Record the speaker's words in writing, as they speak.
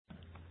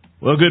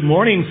Well, good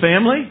morning,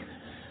 family.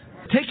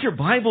 Take your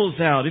Bibles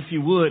out, if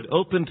you would.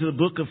 Open to the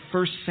book of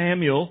 1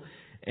 Samuel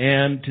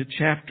and to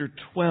chapter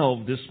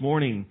 12 this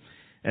morning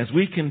as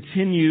we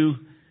continue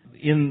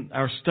in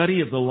our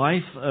study of the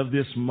life of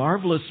this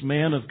marvelous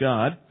man of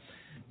God.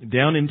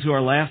 Down into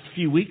our last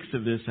few weeks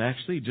of this,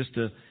 actually. Just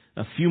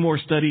a few more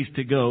studies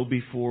to go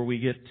before we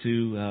get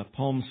to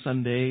Palm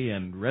Sunday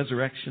and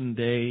Resurrection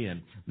Day,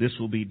 and this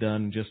will be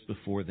done just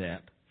before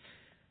that.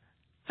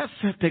 Let's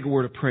take a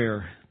word of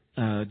prayer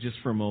just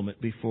for a moment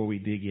before we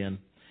dig in.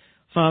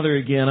 Father,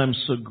 again, I'm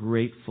so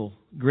grateful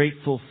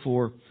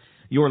for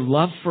your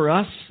love for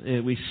us.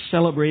 We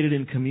celebrate it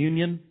in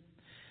communion.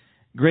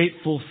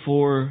 Grateful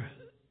for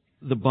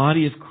the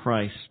body of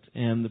Christ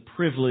and the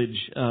privilege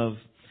of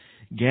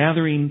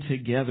gathering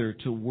together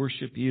to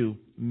worship you,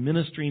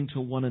 ministering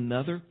to one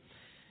another,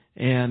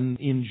 and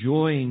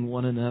enjoying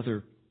one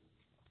another.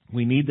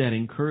 We need that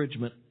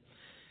encouragement.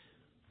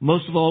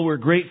 Most of all, we're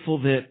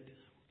grateful that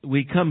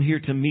we come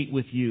here to meet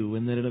with you,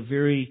 and that in a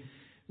very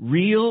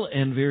real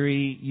and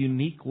very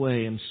unique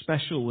way and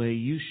special way,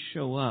 you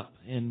show up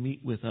and meet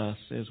with us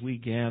as we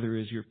gather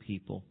as your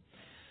people.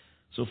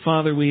 So,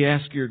 Father, we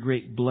ask your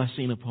great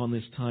blessing upon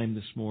this time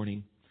this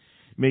morning.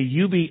 May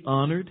you be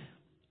honored,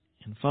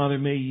 and Father,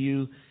 may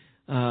you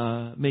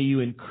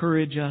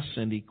encourage us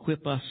and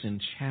equip us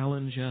and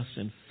challenge us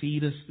and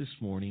feed us this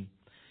morning,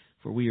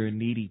 for we are a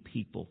needy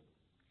people.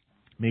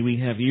 May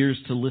we have ears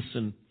to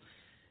listen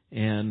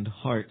and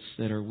hearts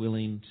that are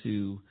willing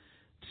to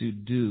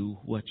do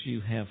what you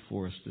have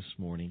for us this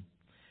morning.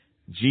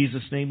 In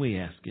Jesus' name we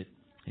ask it.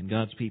 And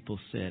God's people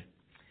said,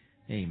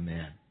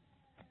 amen.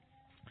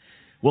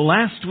 Well,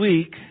 last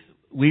week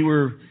we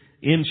were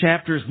in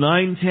chapters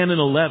 9, 10,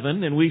 and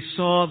 11, and we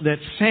saw that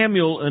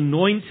Samuel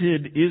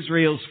anointed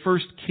Israel's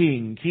first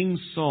king, King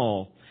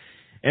Saul.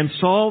 And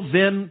Saul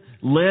then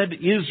led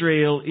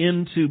Israel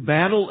into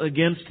battle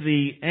against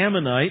the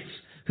Ammonites,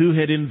 who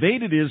had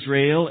invaded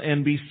Israel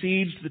and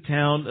besieged the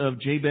town of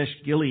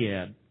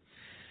Jabesh-Gilead.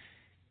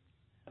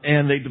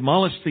 And they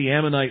demolished the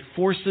Ammonite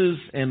forces,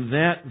 and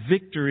that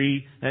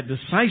victory, that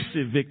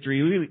decisive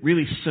victory,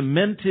 really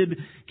cemented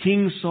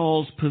King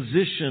Saul's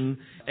position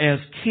as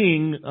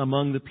king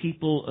among the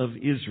people of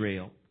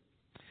Israel.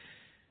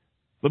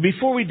 But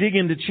before we dig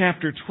into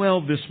chapter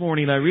 12 this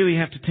morning, I really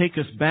have to take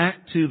us back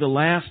to the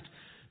last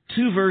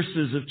two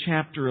verses of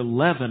chapter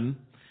 11,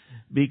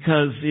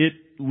 because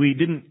we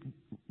didn't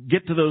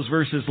get to those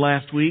verses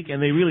last week,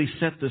 and they really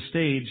set the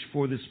stage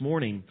for this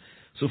morning.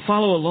 So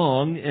follow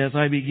along as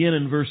I begin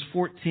in verse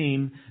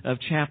 14 of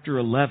chapter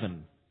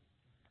 11.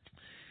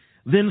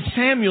 Then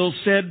Samuel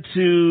said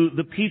to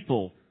the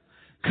people,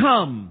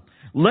 "Come,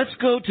 let's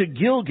go to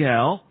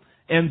Gilgal,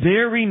 and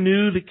there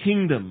renew the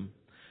kingdom."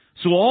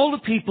 So all the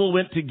people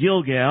went to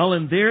Gilgal,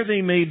 and there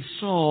they made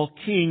Saul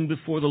king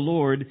before the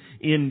Lord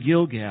in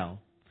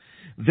Gilgal.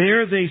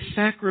 There they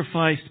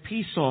sacrificed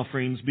peace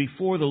offerings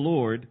before the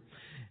Lord,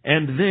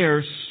 and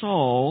there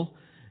Saul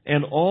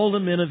and all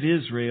the men of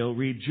Israel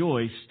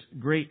rejoiced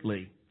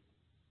greatly.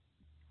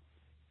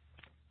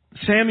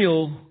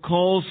 Samuel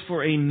calls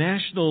for a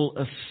national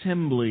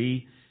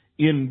assembly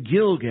in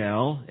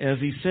Gilgal, as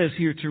he says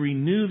here, to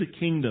renew the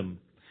kingdom.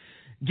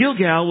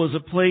 Gilgal was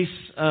a place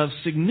of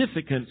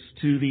significance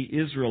to the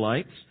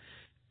Israelites.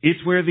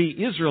 It's where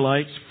the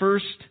Israelites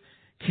first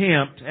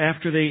camped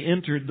after they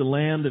entered the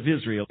land of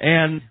Israel.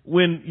 And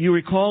when you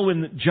recall,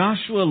 when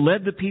Joshua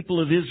led the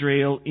people of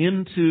Israel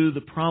into the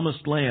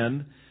promised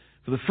land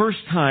for the first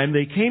time,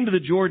 they came to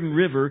the Jordan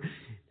River.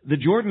 The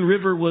Jordan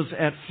River was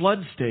at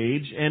flood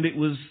stage, and it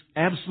was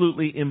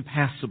absolutely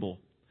impassable.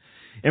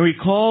 And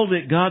recall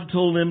that God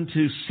told them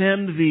to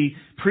send the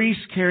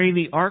priests carrying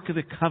the Ark of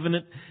the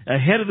Covenant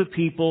ahead of the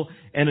people,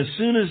 and as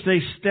soon as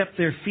they stepped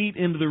their feet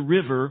into the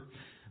river,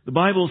 the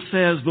Bible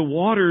says the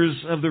waters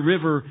of the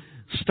river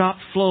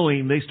stopped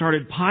flowing. They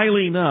started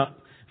piling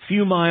up a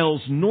few miles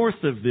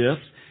north of this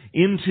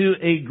into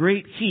a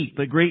great heap,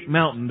 a great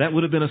mountain. That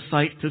would have been a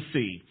sight to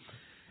see.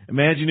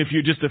 Imagine if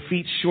you're just a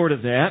feet short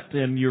of that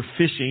and you're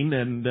fishing,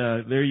 and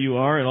there you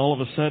are, and all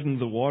of a sudden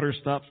the water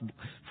stops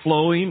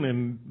flowing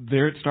and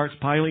there it starts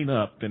piling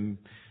up, and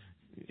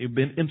it would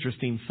be an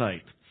interesting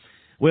sight.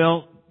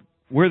 Well,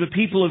 where the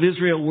people of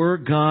Israel were,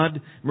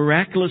 God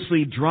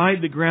miraculously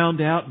dried the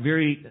ground out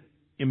very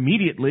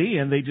immediately,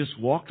 and they just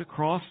walked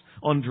across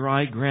on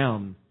dry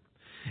ground.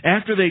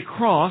 After they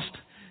crossed,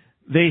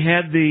 they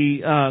had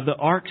the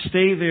ark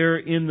stay there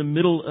in the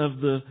middle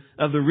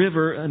of the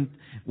river, and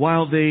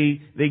while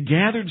they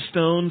gathered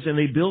stones and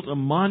they built a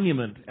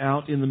monument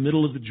out in the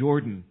middle of the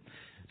Jordan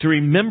to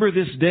remember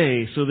this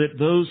day, so that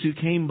those who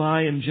came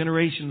by in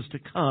generations to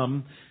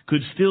come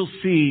could still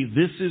see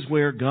this is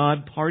where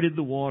God parted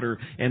the water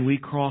and we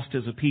crossed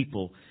as a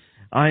people.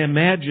 I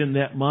imagine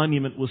that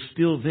monument was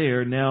still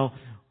there now,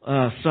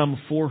 some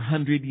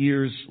 400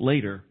 years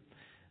later,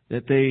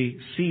 that they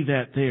see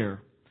that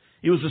there.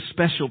 It was a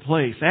special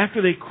place.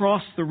 After they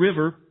crossed the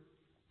river,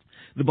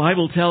 the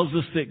Bible tells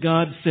us that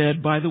God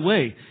said, by the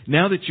way,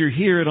 now that you're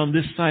here and on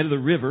this side of the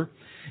river,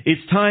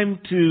 it's time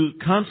to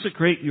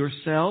consecrate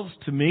yourselves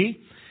to me.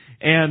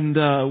 And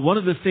one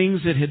of the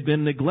things that had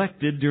been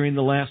neglected during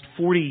the last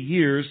 40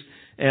 years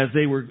as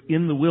they were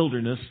in the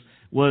wilderness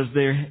was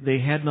they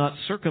had not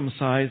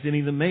circumcised any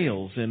of the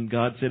males. And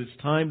God said,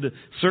 it's time to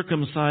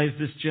circumcise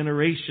this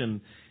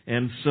generation.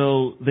 And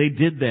so they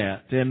did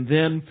that. And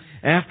then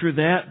after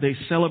that, they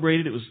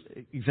celebrated. It was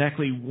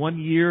exactly 1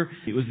 year.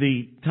 It was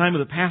the time of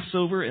the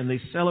Passover, and they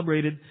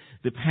celebrated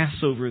the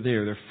Passover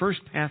there, their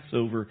first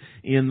Passover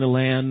in the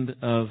land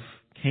of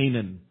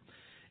Canaan.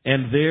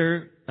 And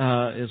there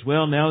as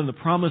well, now in the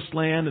Promised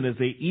Land, and as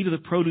they eat of the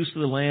produce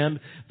of the land,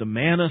 the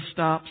manna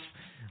stops.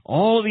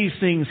 All of these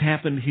things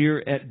happened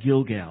here at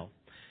Gilgal.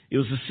 It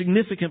was a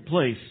significant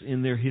place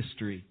in their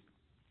history,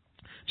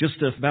 just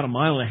about 1.5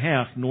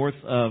 miles north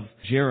of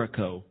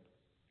Jericho.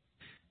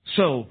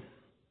 So,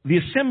 the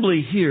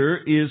assembly here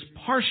is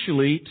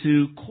partially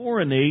to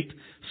coronate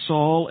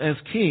Saul as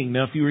king.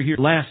 Now, if you were here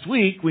last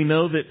week, we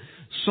know that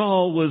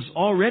Saul was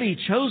already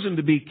chosen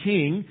to be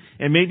king,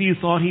 and maybe you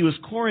thought he was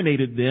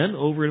coronated then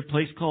over at a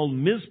place called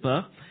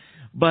Mizpah,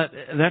 but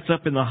that's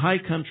up in the high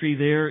country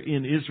there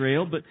in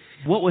Israel. But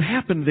what would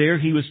happen there,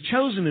 he was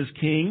chosen as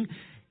king.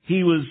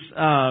 He was,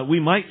 we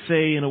might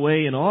say in a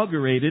way,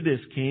 inaugurated as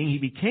king. He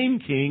became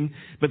king,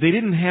 but they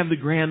didn't have the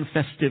grand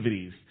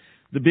festivities,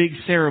 the big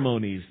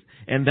ceremonies.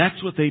 And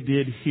that's what they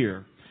did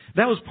here.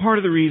 That was part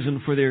of the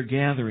reason for their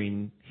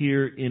gathering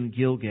here in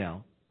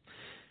Gilgal.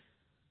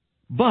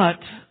 But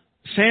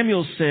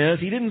Samuel says,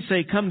 he didn't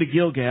say, come to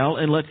Gilgal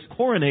and let's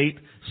coronate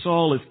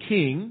Saul as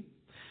king.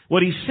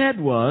 What he said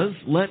was,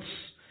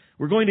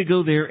 we're going to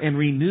go there and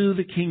renew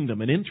the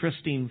kingdom. An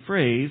interesting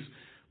phrase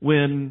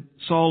when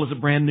Saul is a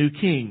brand new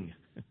king.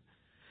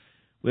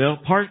 Well,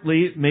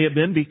 partly it may have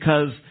been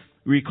because,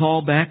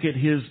 recall back at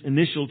his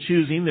initial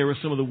choosing, there were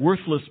some of the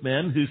worthless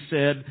men who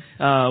said,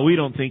 we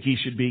don't think he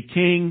should be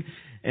king.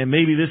 And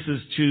maybe this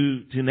is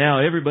to now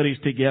everybody's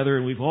together,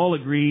 and we've all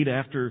agreed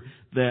after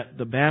that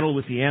the battle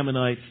with the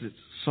Ammonites that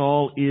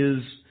Saul is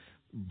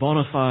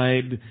bona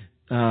fide,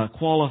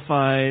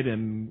 qualified,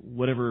 and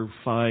whatever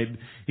fide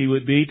he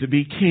would be to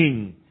be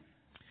king.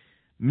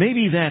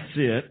 Maybe that's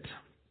it,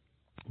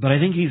 but I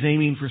think he's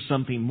aiming for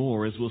something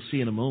more, as we'll see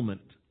in a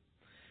moment.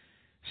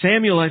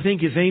 Samuel, I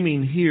think, is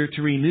aiming here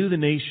to renew the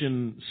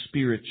nation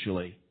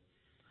spiritually.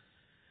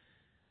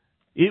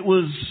 It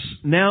was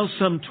now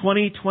some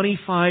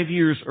 25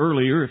 years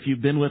earlier, if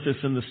you've been with us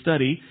in the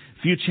study,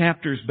 a few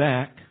chapters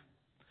back,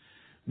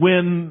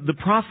 when the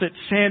prophet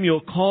Samuel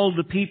called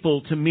the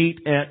people to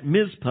meet at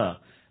Mizpah,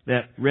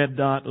 that red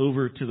dot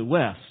over to the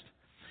west.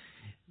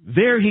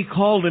 There he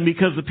called them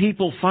because the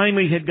people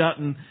finally had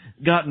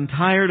gotten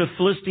tired of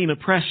Philistine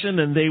oppression,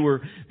 and they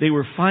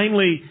were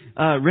finally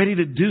ready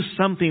to do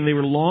something. They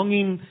were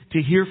longing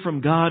to hear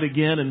from God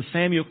again, and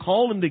Samuel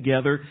called them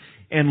together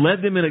and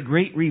led them in a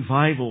great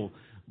revival.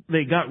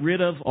 They got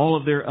rid of all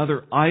of their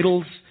other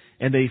idols,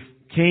 and they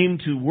came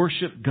to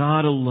worship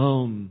God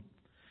alone.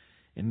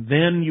 And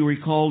then you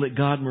recall that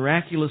God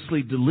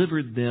miraculously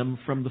delivered them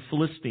from the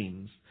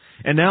Philistines.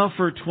 And now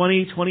for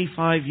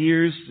 25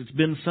 years, it's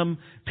been some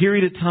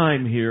period of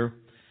time here,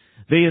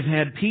 they have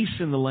had peace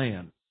in the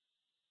land.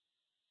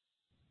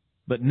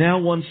 But now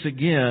once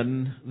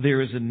again,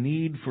 there is a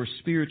need for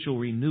spiritual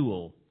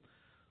renewal.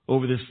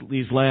 Over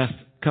these last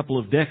couple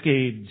of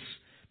decades,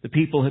 the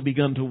people have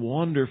begun to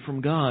wander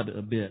from God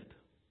a bit.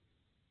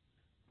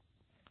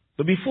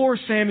 But before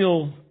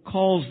Samuel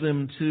calls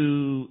them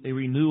to a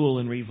renewal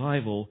and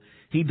revival,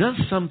 he does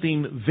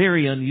something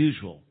very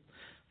unusual.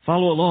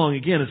 Follow along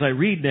again as I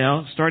read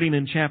now, starting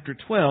in chapter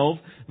 12,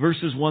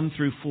 verses 1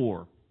 through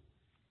 4.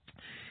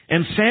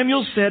 And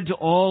Samuel said to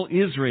all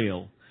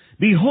Israel,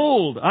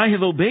 Behold, I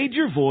have obeyed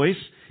your voice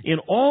in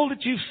all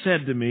that you've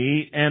said to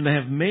me, and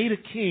have made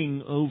a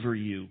king over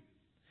you.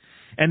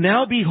 And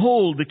now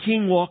behold, the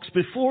king walks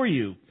before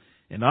you,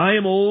 and I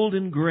am old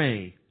and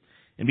gray.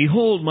 And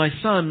behold, my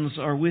sons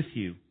are with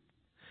you.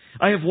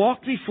 I have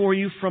walked before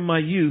you from my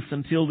youth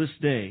until this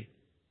day.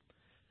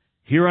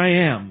 Here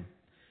I am.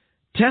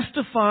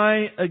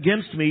 Testify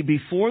against me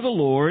before the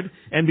Lord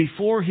and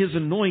before His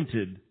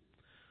anointed.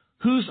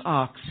 Whose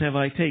ox have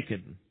I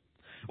taken?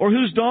 Or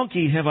whose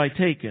donkey have I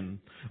taken?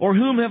 Or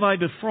whom have I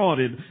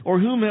defrauded? Or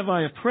whom have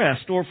I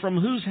oppressed? Or from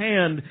whose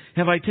hand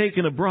have I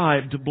taken a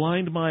bribe to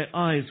blind my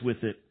eyes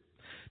with it?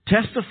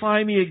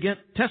 Testify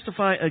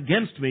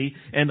against me,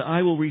 and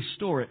I will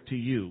restore it to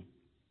you.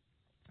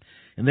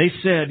 And they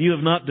said, You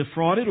have not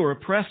defrauded or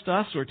oppressed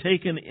us or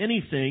taken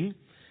anything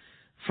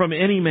from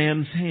any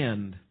man's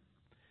hand.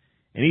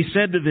 And he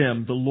said to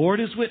them, The Lord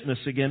is witness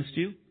against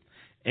you,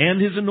 and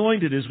His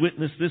anointed is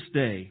witness this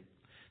day,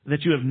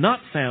 that you have not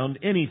found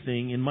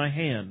anything in my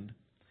hand.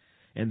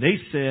 And they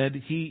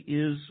said, He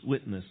is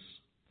witness.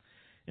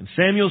 And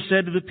Samuel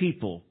said to the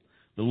people,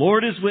 The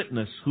Lord is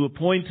witness, who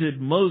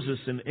appointed Moses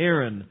and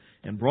Aaron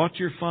and brought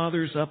your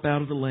fathers up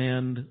out of the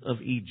land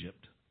of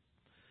Egypt.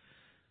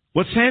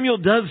 What Samuel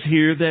does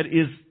here that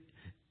is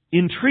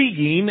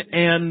intriguing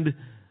and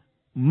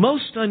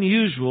most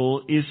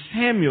unusual is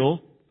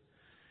Samuel,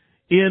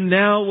 in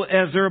now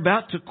as they're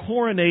about to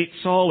coronate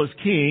Saul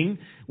as king,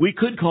 we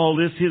could call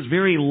this his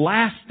very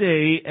last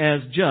day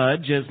as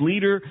judge, as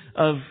leader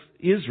of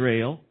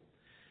Israel.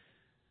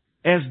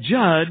 As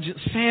judge,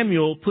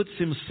 Samuel puts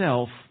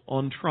himself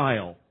on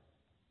trial.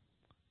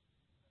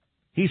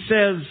 He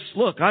says,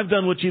 look, I've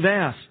done what you've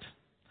asked.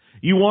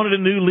 You wanted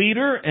a new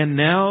leader, and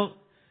now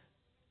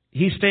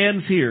he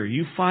stands here.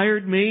 You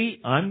fired me,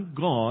 I'm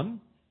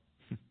gone.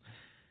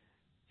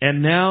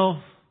 And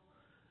now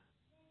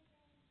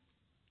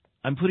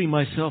I'm putting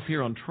myself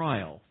here on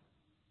trial.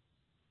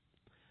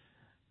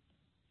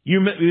 You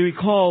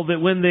recall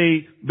that when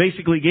they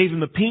basically gave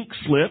him the pink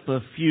slip a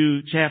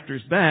few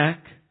chapters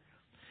back,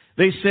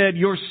 they said,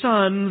 your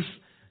sons,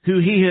 who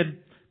he had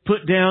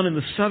put down in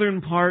the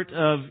southern part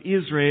of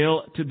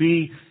Israel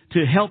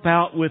to help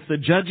out with the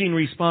judging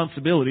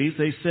responsibilities,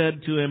 they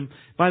said to him,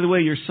 by the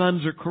way, your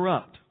sons are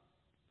corrupt.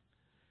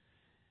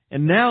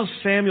 And now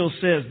Samuel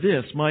says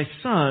this, my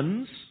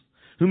sons,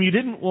 whom you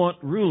didn't want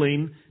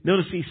ruling,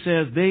 notice he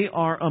says, they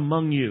are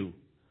among you.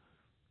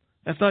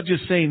 That's not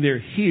just saying they're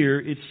here,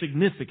 it's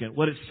significant.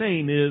 What it's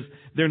saying is,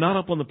 they're not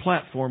up on the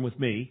platform with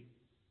me.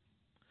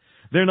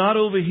 They're not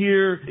over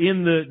here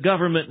in the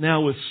government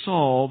now with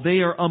Saul. They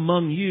are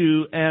among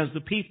you as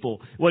the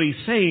people. What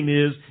he's saying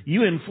is,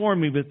 you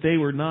informed me that they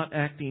were not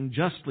acting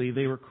justly,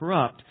 they were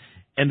corrupt,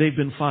 and they've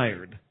been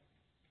fired.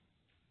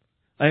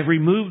 I have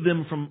removed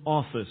them from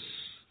office,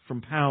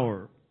 from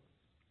power.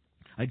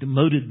 I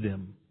demoted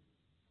them.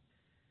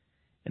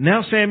 And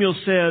now Samuel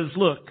says,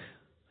 look,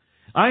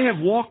 I have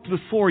walked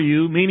before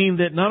you, meaning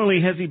that not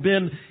only has he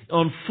been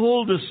on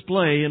full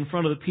display in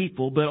front of the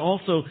people, but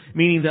also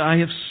meaning that I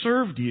have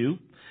served you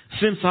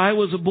since I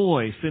was a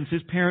boy, since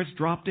his parents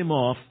dropped him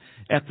off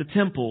at the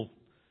temple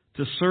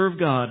to serve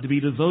God, to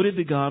be devoted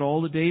to God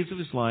all the days of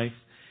his life.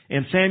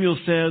 And Samuel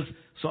says,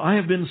 so I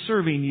have been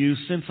serving you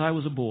since I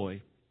was a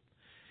boy.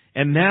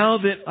 And now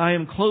that I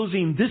am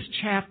closing this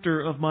chapter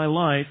of my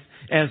life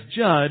as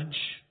judge,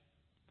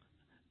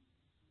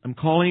 I'm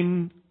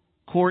calling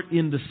court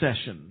into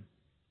session.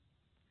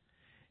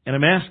 And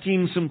I'm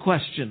asking some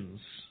questions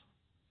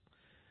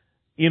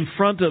in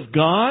front of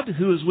God,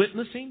 who is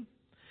witnessing,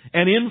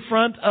 and in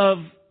front of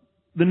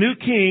the new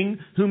king,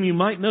 whom you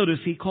might notice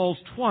he calls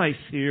twice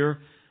here,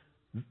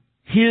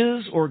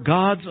 his or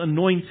God's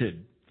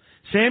anointed.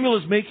 Samuel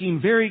is making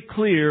very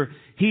clear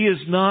he is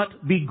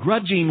not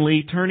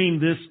begrudgingly turning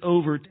this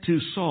over to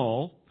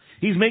Saul.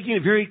 He's making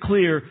it very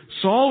clear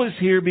Saul is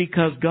here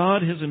because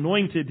God has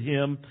anointed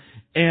him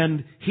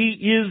and he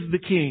is the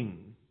king.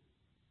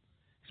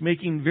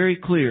 Making very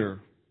clear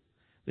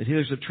that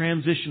there's a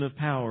transition of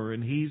power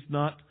and he's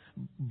not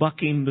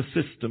bucking the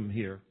system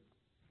here.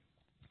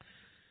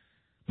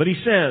 But he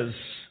says,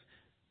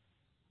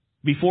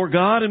 before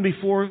God and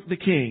before the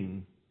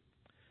king,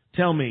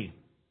 tell me,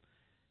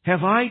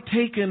 have I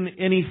taken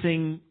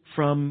anything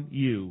from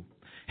you?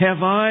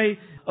 Have I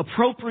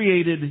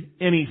appropriated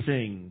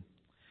anything?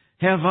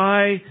 Have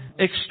I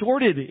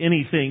extorted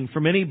anything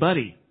from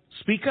anybody?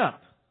 Speak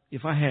up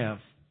if I have.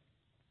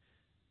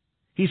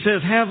 He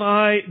says, have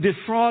I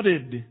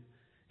defrauded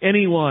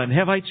anyone?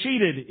 Have I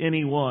cheated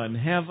anyone?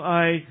 Have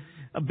I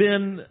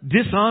been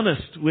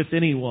dishonest with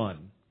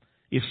anyone?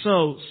 If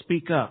so,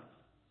 speak up.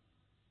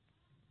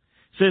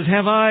 He says,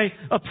 have I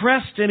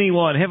oppressed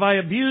anyone? Have I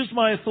abused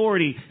my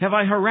authority? Have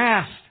I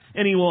harassed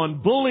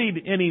anyone?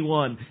 Bullied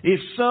anyone? If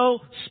so,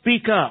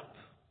 speak up.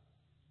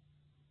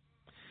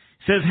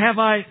 He says, have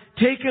I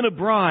taken a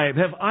bribe?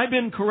 Have I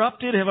been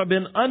corrupted? Have I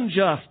been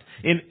unjust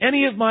in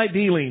any of my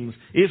dealings?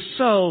 If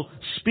so,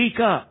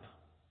 speak up.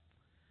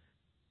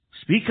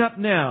 Speak up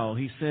now,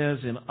 he says,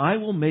 and I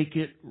will make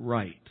it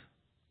right.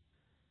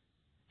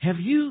 Have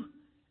you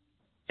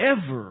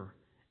ever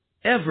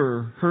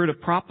heard a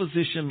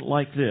proposition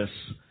like this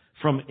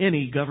from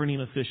any governing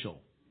official?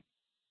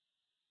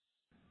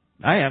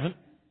 I haven't.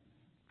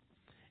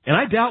 And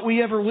I doubt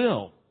we ever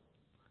will.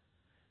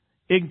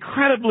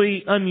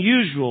 Incredibly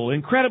unusual,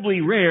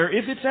 incredibly rare,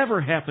 if it's ever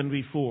happened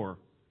before.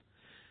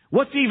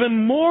 What's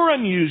even more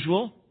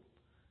unusual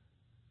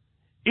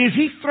is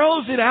he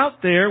throws it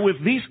out there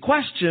with these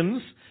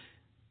questions.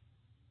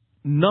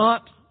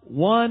 Not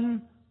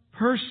one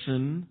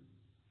person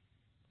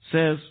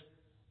says.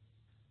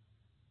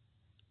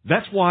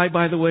 That's why,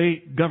 by the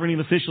way, governing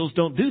officials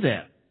don't do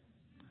that.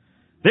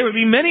 There would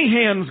be many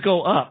hands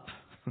go up.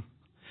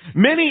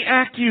 Many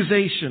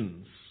accusations.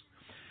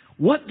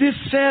 What this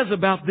says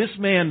about this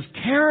man's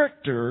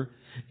character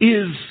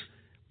is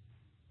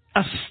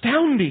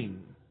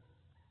astounding.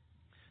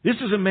 This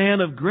is a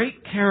man of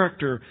great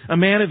character, a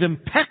man of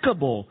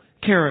impeccable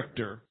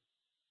character.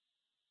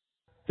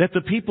 That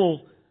the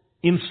people,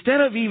 instead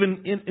of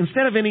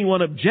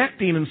anyone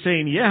objecting and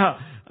saying,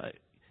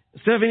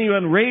 instead of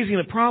anyone raising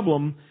a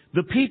problem,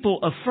 the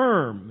people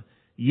affirm,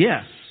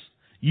 yes,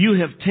 you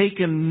have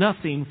taken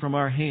nothing from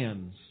our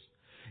hands.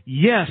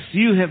 Yes,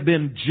 you have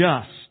been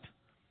just.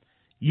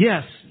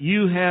 Yes,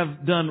 you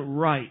have done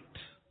right.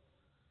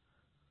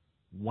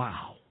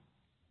 Wow.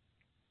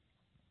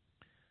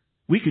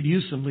 We could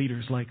use some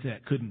leaders like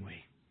that, couldn't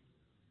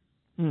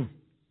we?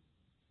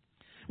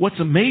 What's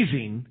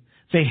amazing,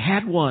 they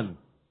had one.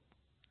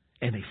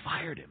 and they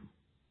fired him.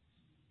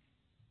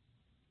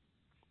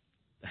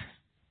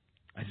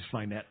 I just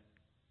find that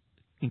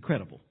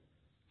incredible.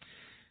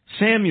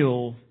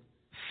 Samuel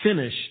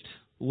finished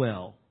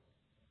well.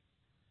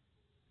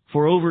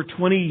 For over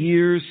 20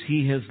 years,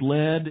 he has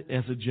led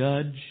as a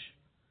judge.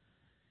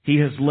 He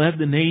has led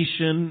the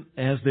nation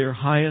as their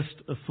highest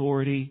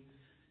authority,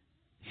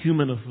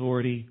 human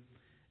authority,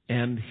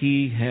 and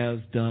he has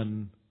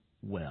done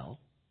well.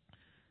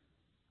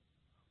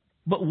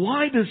 But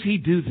why does he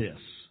do this?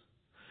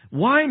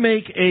 Why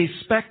make a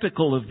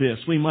spectacle of this,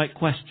 we might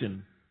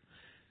question.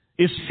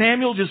 Is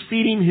Samuel just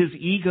feeding his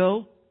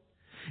ego?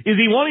 Is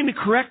he wanting to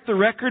correct the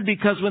record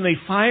because when they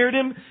fired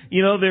him,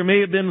 there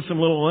may have been some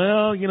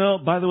little,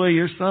 by the way,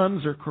 your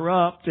sons are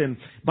corrupt, and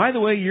by the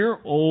way, you're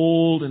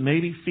old and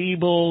maybe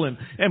feeble,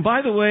 and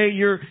by the way,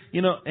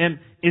 and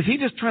is he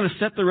just trying to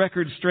set the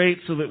record straight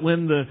so that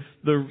when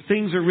the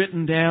things are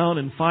written down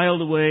and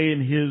filed away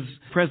in his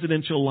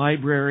presidential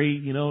library,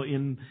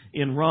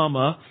 in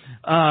Ramah,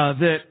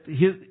 that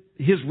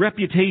his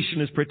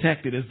reputation is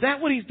protected? Is that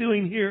what he's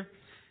doing here?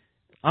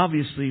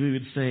 Obviously, we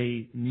would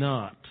say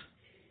not.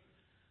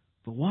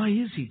 But why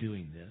is he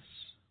doing this?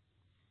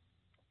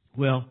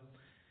 Well,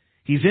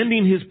 he's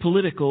ending his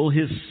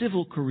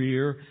civil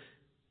career,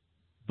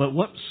 but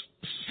what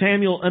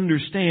Samuel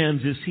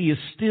understands is he is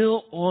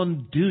still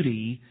on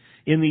duty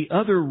in the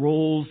other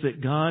roles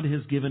that God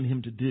has given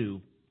him to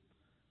do.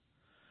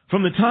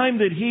 From the time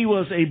that he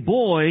was a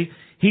boy,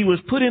 he was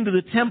put into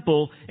the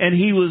temple and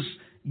he was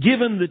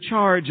given the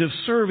charge of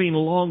serving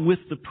along with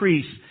the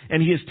priests,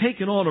 and he has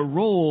taken on a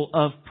role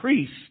of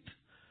priest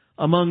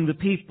among the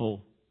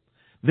people.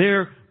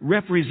 Their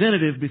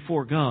representative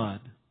before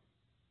God.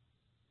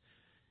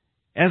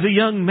 As a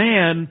young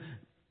man,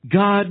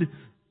 God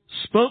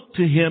spoke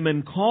to him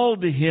and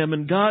called to him,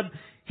 and God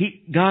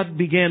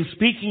began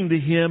speaking to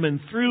him,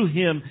 and through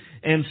him,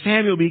 and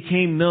Samuel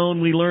became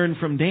known, we learn,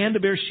 from Dan to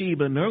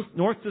Beersheba,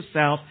 north to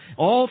south,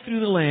 all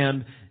through the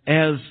land,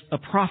 as a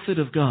prophet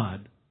of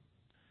God.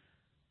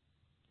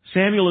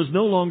 Samuel is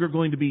no longer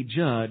going to be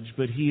judge,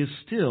 but he is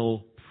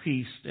still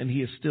priest and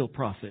he is still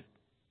prophet.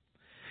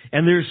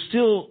 And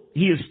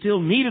he is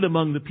still needed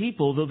among the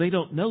people, though they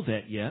don't know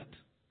that yet,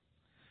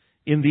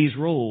 in these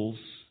roles.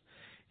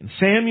 And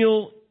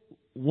Samuel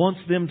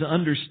wants them to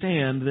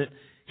understand that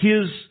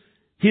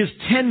his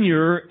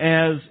tenure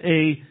as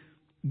a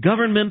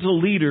governmental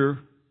leader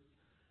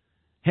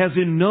has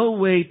in no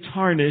way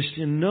tarnished,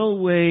 in no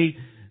way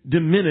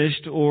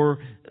diminished or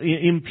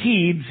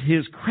impedes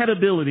his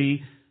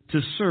credibility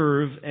to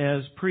serve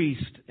as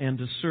priest and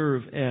to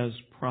serve as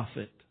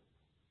prophet.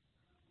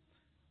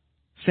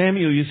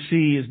 Samuel, you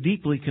see, is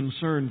deeply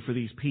concerned for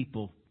these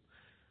people.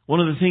 One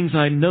of the things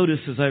I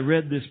noticed as I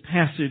read this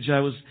passage,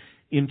 I was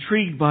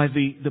intrigued by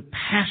the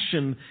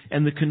passion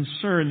and the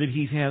concern that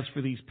he has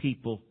for these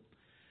people.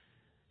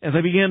 As I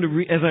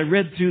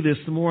read through this,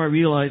 the more I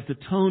realized the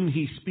tone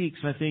he speaks,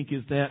 I think,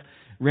 is that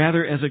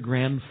rather as a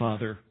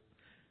grandfather.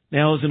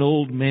 Now as an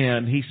old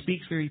man, he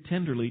speaks very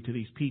tenderly to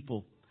these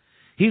people.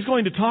 He's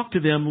going to talk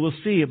to them, we'll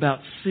see, about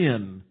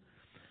sin,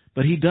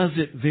 but he does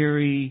it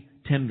very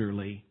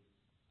tenderly.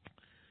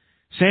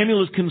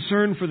 Samuel is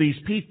concerned for these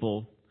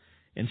people,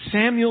 and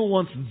Samuel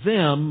wants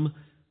them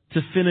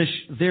to finish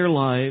their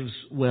lives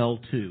well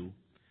too.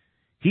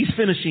 He's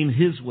finishing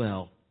his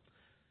well,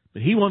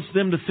 but he wants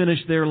them to finish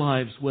their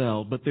lives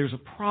well. But there's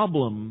a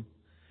problem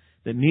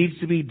that needs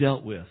to be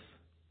dealt with.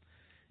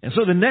 And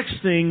so the next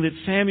thing that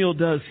Samuel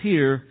does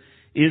here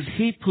is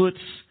he puts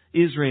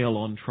Israel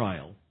on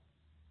trial.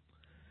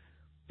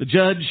 The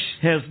judge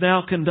has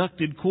now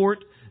conducted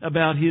court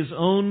about his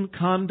own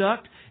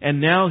conduct, and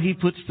now he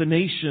puts the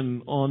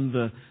nation on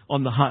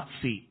the hot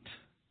seat.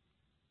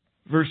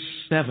 Verse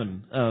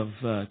 7 of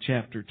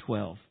chapter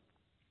 12.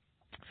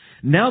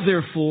 Now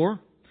therefore,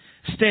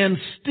 stand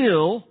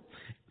still,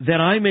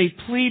 that I may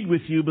plead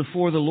with you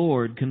before the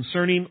Lord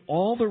concerning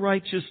all the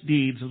righteous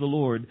deeds of the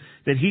Lord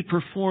that He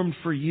performed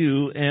for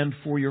you and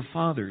for your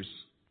fathers.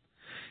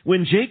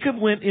 When Jacob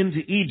went into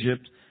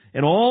Egypt,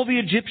 and all the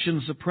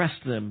Egyptians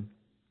oppressed them,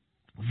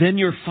 then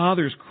your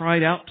fathers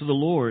cried out to the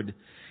Lord,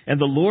 and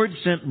the Lord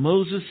sent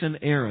Moses and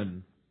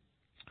Aaron,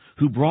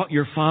 who brought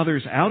your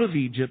fathers out of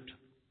Egypt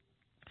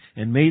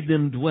and made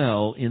them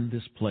dwell in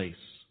this place.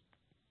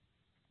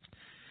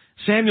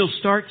 Samuel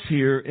starts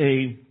here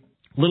a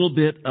little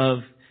bit of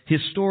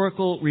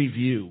historical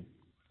review.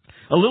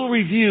 A little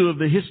review of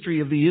the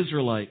history of the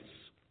Israelites.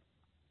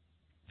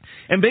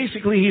 And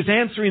basically he's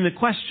answering the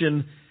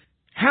question,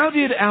 how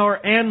did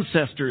our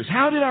ancestors,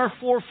 how did our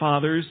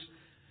forefathers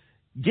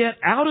get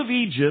out of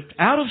Egypt,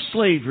 out of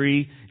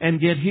slavery, and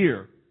get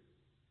here?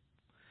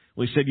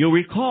 We said, you'll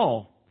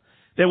recall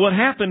that what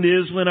happened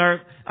is when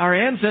our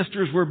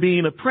ancestors were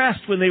being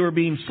oppressed, when they were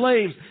being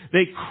slaves,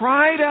 they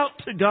cried out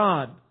to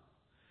God.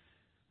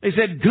 They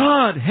said,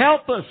 God,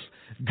 help us.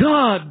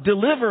 God,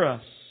 deliver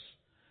us.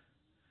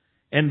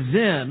 And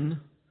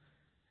then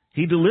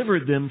He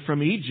delivered them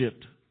from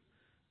Egypt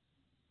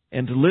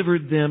and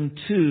delivered them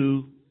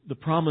to the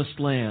promised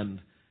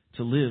land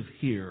to live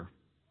here.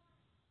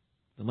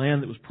 The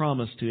land that was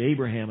promised to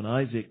Abraham and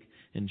Isaac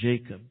and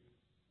Jacob.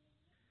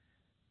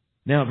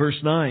 Now, verse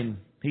 9,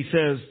 he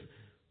says,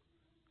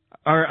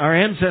 our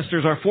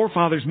ancestors, our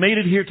forefathers made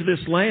it here to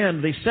this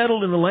land. They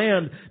settled in the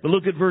land. But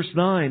look at verse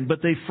 9.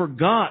 But they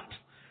forgot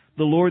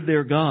the Lord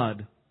their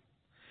God.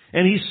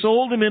 And He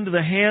sold them into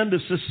the hand of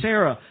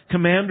Sisera,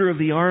 commander of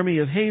the army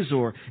of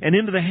Hazor, and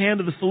into the hand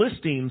of the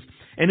Philistines,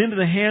 and into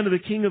the hand of the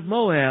king of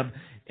Moab,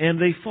 and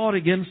they fought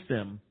against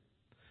them.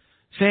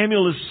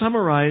 Samuel is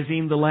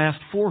summarizing the last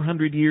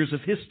 400 years of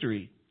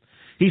history.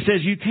 He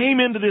says, you came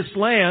into this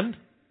land,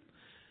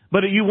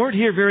 but you weren't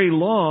here very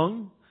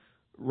long.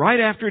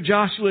 Right after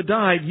Joshua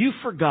died, you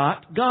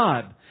forgot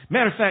God.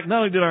 Matter of fact, not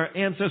only did our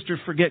ancestors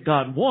forget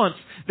God once,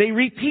 they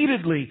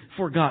repeatedly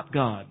forgot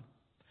God.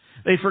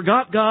 They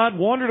forgot God,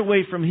 wandered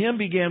away from Him,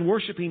 began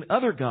worshiping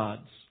other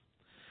gods.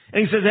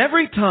 And he says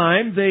every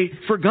time they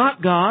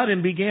forgot God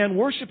and began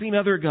worshiping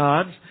other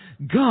gods,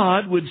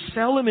 God would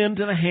sell them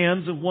into the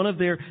hands of one of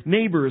their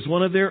neighbors,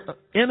 one of their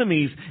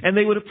enemies, and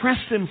they would oppress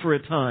them for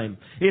a time.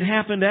 It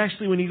happened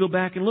actually, when you go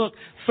back and look,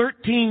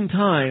 13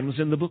 times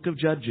in the book of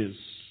Judges.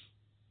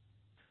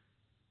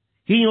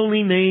 He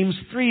only names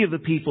 3 of the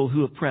people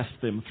who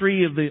oppressed them,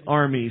 3 of the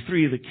armies,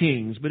 3 of the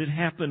kings, but it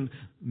happened,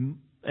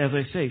 as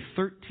I say,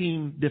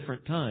 13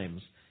 different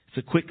times. It's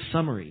a quick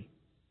summary.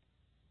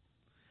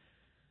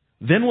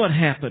 Then what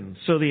happened?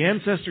 So the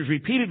ancestors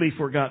repeatedly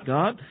forgot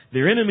God.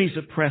 Their enemies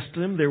oppressed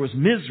them. There was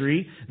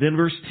misery. Then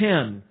verse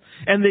 10.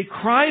 And they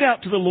cried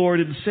out to the Lord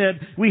and said,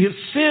 we have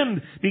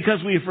sinned because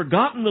we have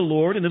forgotten the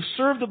Lord and have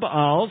served the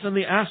Baals and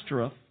the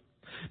Ashtaroth.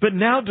 But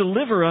now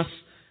deliver us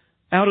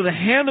out of the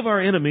hand of our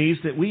enemies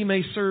that we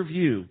may serve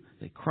you.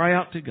 They cry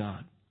out to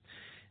God.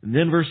 And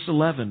then verse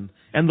 11,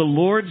 and the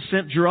Lord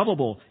sent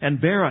Zerubbabel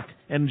and Barak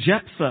and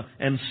Jephthah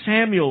and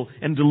Samuel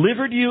and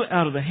delivered you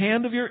out of the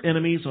hand of your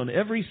enemies on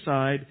every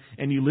side,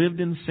 and you lived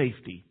in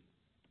safety.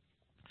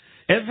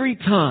 Every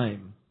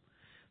time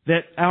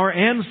that our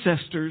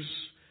ancestors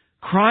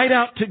cried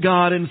out to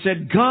God and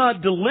said,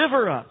 God,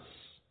 deliver us,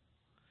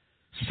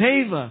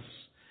 save us,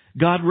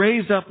 God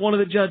raised up one of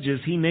the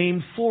judges. He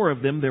named 4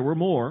 of them. There were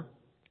more.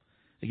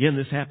 Again,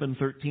 this happened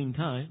 13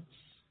 times.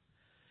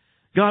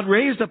 God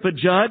raised up a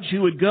judge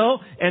who would go,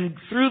 and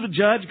through the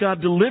judge, God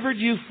delivered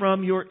you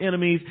from your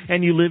enemies,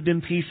 and you lived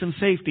in peace and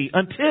safety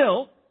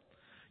until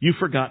you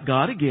forgot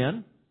God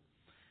again.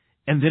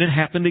 And then it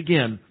happened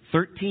again.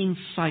 13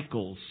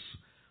 cycles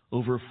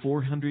over a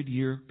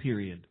 400-year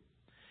period.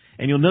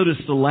 And you'll notice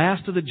the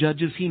last of the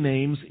judges He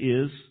names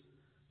is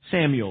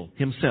Samuel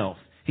himself.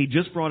 He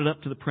just brought it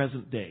up to the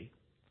present day.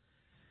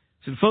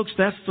 So folks,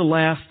 that's the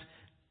last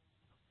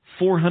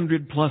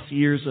 400 plus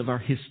years of our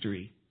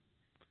history.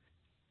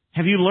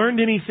 Have you learned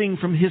anything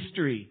from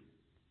history?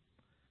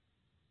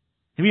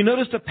 Have you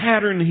noticed a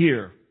pattern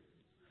here?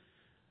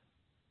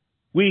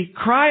 We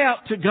cry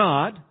out to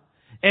God,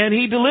 and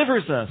He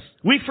delivers us.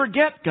 We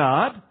forget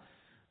God,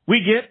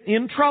 we get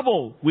in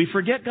trouble. We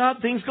forget God,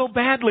 things go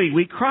badly.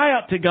 We cry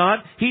out to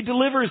God, He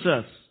delivers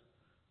us.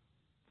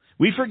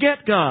 We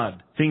forget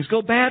God, things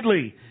go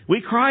badly.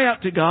 We cry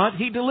out to God,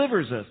 He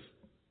delivers us.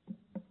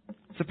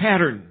 It's a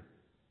pattern.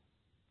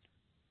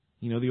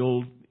 You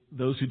know,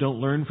 those who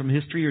don't learn from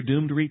history are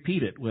doomed to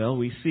repeat it. Well,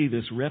 we see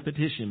this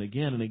repetition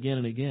again and again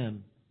and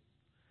again.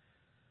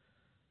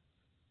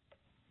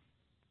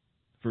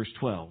 Verse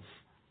 12.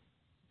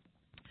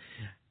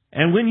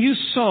 And when you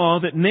saw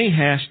that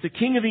Nahash, the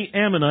king of the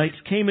Ammonites,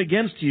 came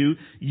against you,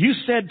 you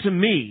said to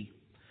me,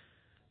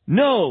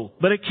 no,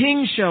 but a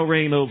king shall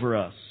reign over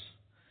us,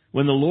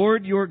 when the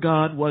Lord your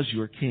God was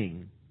your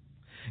king.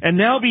 And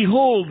now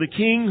behold, the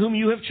king whom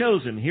you have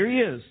chosen, here he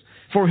is,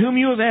 for whom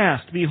you have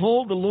asked,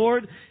 behold, the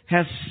Lord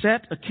has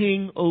set a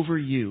king over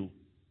you.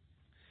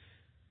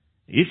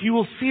 If you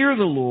will fear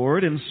the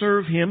Lord and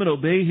serve Him and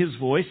obey His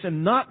voice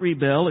and not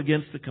rebel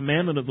against the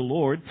commandment of the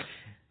Lord,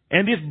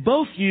 and if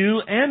both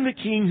you and the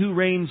king who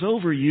reigns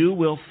over you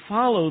will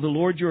follow the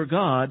Lord your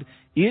God,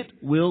 it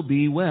will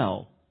be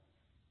well.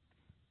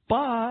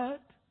 But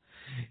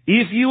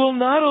if you will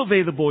not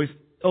obey the voice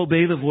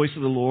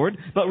of the Lord,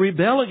 but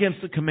rebel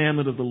against the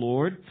commandment of the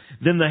Lord,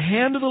 then the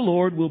hand of the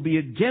Lord will be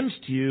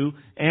against you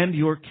and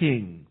your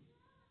king.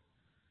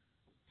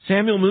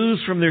 Samuel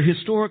moves from their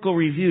historical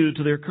review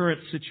to their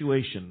current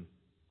situation.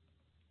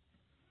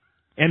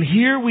 And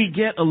here we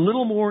get a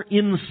little more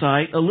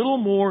insight, a little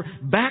more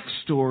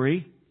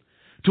backstory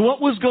to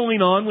what was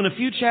going on when a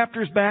few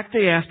chapters back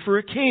they asked for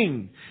a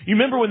king. You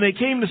remember when they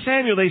came to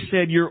Samuel, they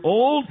said, you're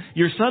old,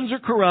 your sons are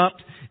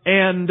corrupt,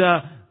 and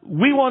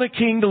we want a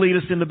king to lead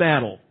us into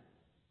battle.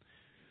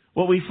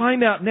 What we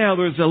find out now,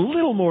 there's a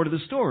little more to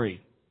the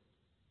story.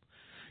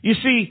 You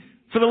see,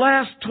 for the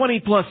last 20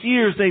 plus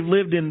years, they've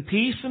lived in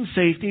peace and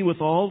safety with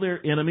all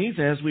their enemies,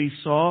 as we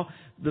saw.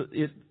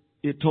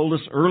 It told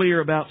us earlier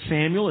about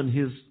Samuel and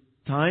his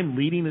time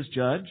leading as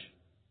judge.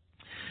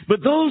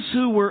 But those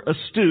who were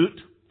astute,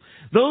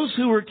 those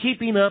who were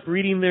keeping up,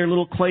 reading their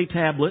little clay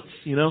tablets,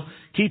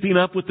 keeping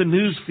up with the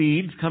news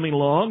feeds coming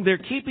along, they're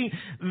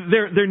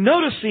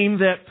noticing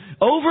that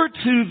over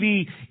to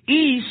the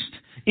east,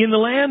 in the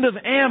land of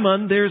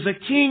Ammon, there's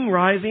a king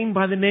rising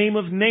by the name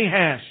of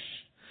Nahash.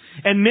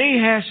 And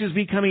Nahash is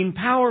becoming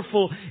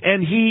powerful,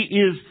 and he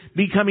is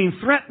becoming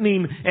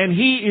threatening, and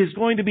he is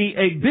going to be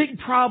a big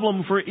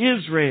problem for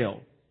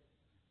Israel.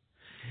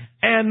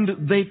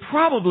 And they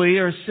probably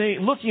are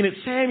looking at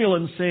Samuel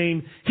and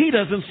saying, he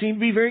doesn't seem to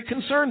be very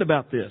concerned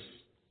about this.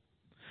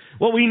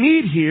 What we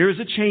need here is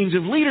a change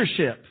of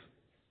leadership.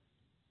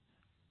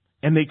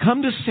 And they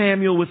come to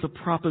Samuel with a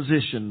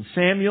proposition.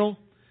 Samuel,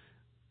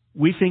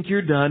 we think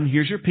you're done.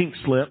 Here's your pink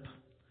slip.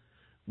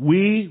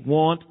 We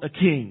want a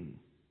king.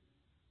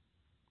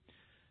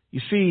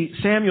 You see,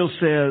 Samuel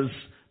says,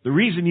 the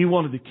reason you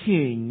wanted a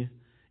king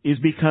is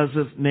because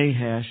of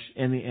Nahash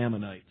and the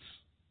Ammonites.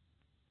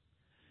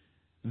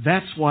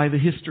 That's why the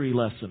history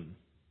lesson.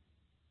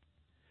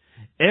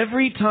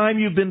 Every time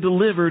you've been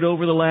delivered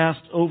over the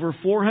last over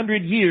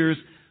 400 years,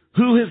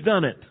 who has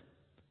done it?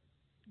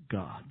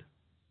 God.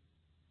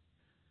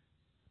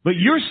 But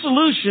your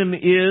solution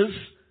is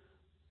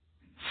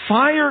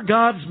fire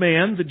God's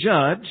man, the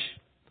judge,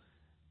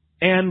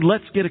 and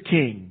let's get a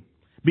king.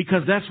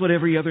 Because that's what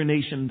every other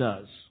nation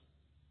does.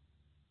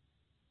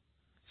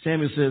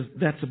 Samuel says,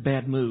 that's a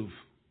bad move.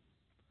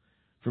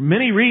 For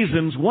many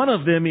reasons. One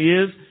of them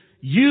is,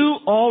 you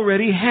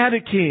already had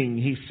a king,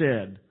 he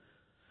said.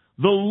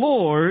 The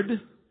Lord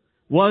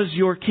was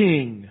your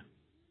king.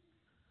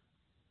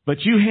 But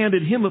you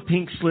handed him a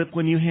pink slip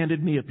when you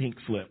handed me a pink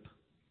slip.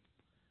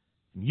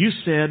 You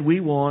said,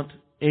 we want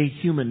a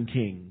human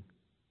king.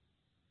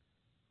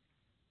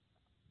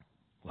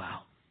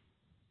 Wow.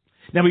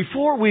 Now,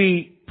 before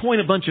we point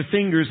a bunch of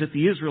fingers at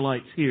the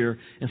Israelites here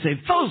and say,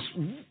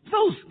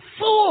 those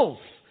fools,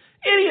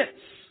 idiots,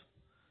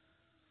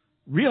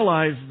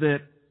 realize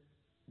that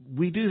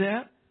we do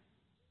that.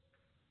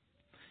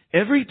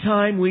 Every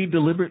time we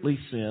deliberately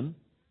sin,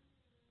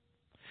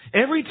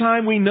 every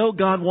time we know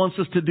God wants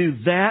us to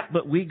do that,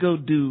 but we go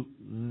do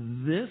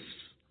this,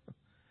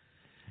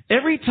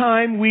 every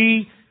time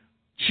we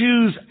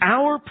choose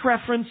our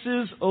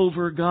preferences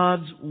over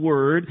God's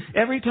Word,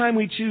 every time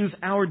we choose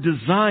our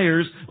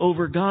desires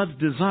over God's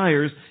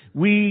desires,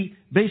 we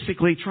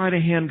basically try to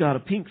hand God a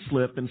pink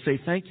slip and say,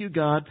 thank you,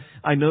 God,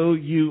 I know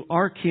you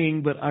are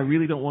king, but I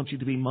really don't want you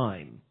to be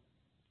mine.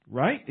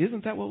 Right?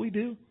 Isn't that what we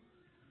do?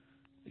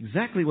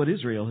 Exactly what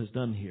Israel has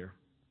done here.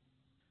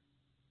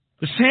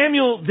 But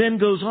Samuel then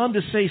goes on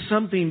to say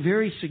something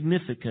very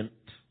significant.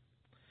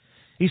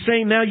 He's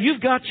saying, now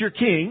you've got your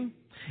king,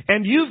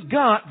 and you've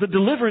got the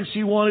deliverance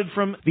you wanted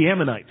from the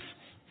Ammonites.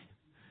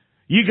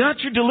 You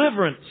got your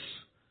deliverance.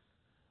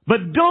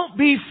 But don't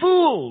be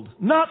fooled.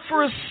 Not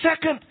for a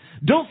second.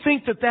 Don't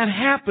think that that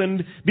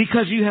happened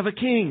because you have a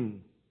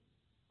king.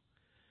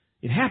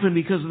 It happened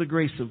because of the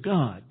grace of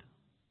God.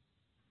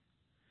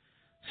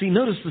 See,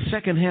 notice the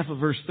second half of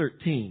verse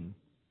 13.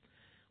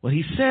 What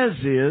he says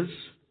is,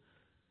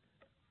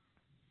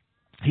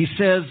 he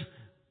says,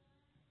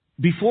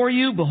 before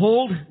you,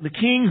 behold, the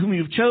king whom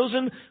you've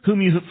chosen,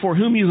 for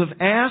whom you have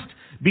asked.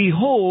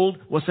 Behold,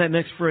 what's that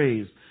next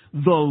phrase?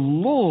 The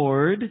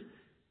Lord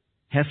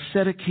hath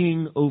set a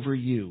king over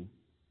you.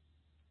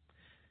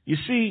 You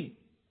see,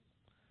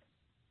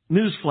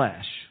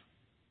 newsflash.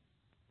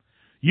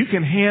 You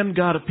can hand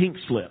God a pink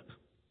slip.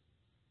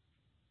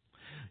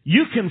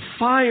 You can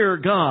fire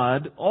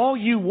God all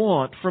you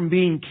want from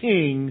being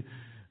king,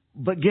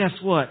 but guess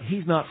what?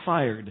 He's not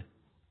fired.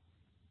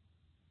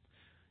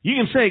 You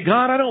can say,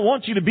 God, I don't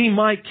want you to be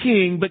my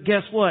king, but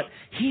guess what?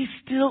 He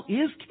still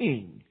is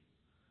king.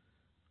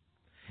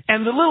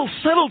 And the little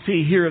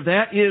subtlety here of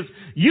that is,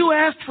 you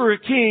asked for a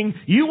king,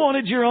 you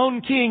wanted your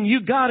own king,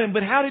 you got him,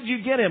 but how did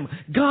you get him?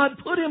 God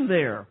put him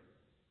there.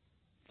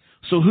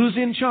 So who's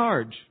in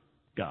charge?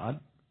 God.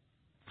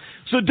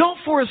 So don't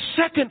for a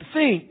second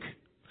think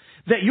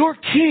that your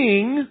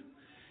king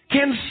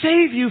can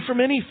save you from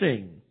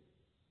anything.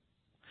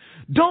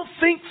 Don't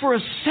think for a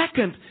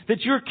second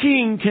that your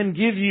king can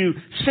give you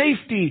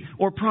safety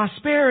or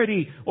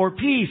prosperity or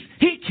peace.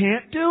 He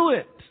can't do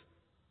it.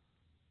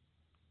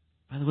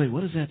 By the way,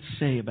 what does that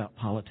say about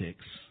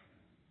politics?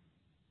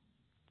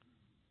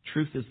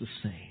 Truth is the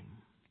same.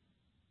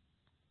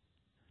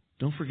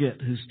 Don't forget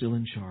who's still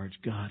in charge.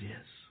 God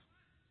is.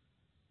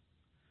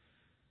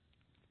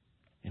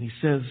 And he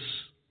says,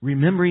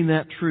 remembering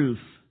that truth,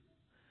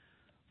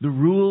 the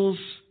rules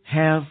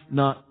have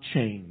not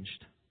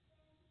changed.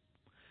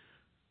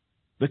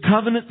 The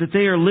covenant that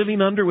they are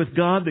living under with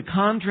God, the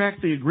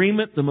contract, the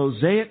agreement, the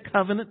Mosaic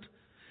covenant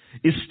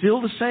is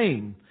still the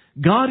same.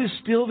 God is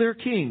still their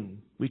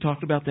king. We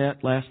talked about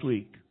that last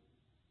week.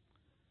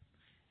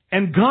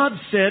 And God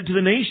said to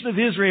the nation of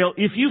Israel,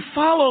 if you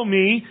follow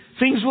me,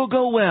 things will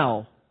go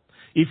well.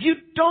 If you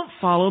don't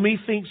follow me,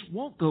 things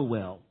won't go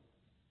well.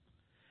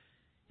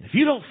 If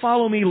you don't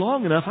follow me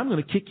long enough, I'm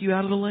going to kick you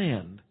out of the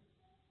land.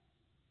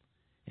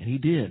 And he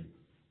did.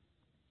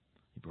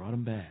 He brought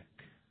him back.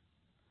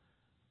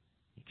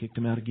 He kicked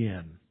him out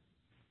again.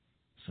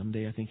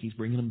 Someday I think he's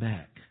bringing him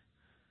back.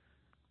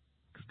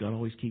 Because God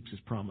always keeps his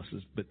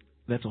promises. But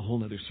that's a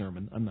whole other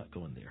sermon. I'm not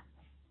going there.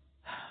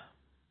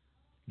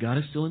 God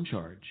is still in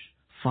charge.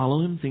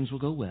 Follow him, things will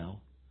go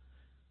well.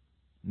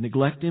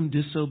 Neglect him,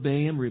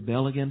 disobey him,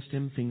 rebel against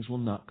him, things will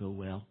not go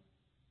well.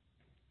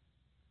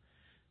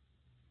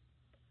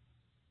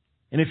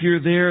 And if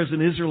you're there as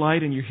an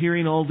Israelite and you're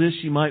hearing all this,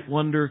 you might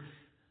wonder,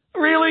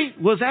 really?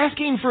 Was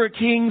asking for a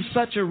king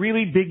such a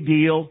really big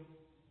deal?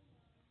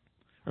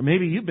 Or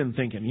maybe you've been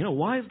thinking,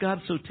 why is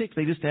God so ticked?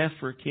 They just asked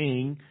for a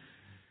king.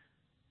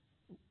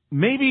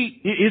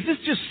 Maybe, is this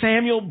just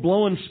Samuel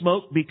blowing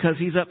smoke because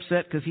he's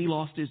upset because he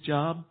lost his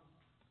job?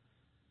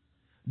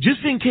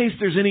 Just in case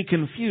there's any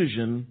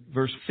confusion,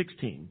 verse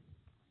 16.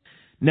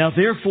 Now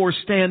therefore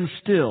stand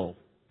still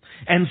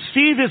and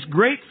see this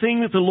great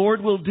thing that the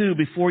Lord will do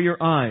before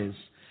your eyes.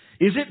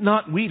 Is it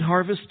not wheat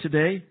harvest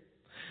today?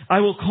 I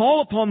will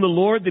call upon the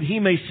Lord that He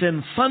may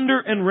send thunder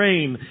and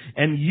rain,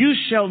 and you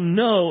shall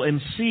know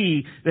and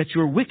see that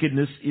your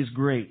wickedness is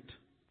great,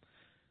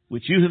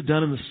 which you have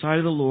done in the sight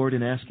of the Lord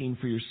in asking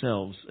for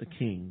yourselves a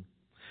king.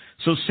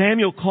 So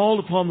Samuel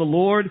called upon the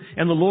Lord,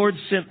 and the Lord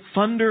sent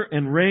thunder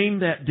and rain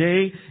that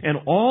day, and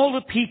all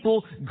the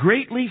people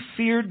greatly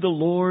feared the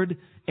Lord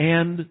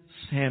and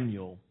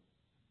Samuel.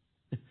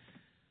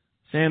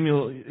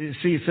 Samuel,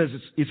 see, it says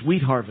it's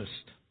wheat harvest.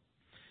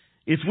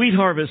 It's wheat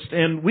harvest,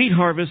 and wheat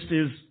harvest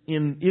is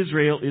in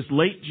Israel is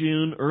late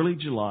June, early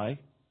July.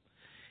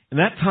 And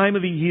that time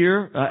of the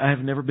year, I have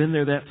never been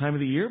there that time of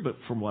the year, but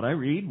from what I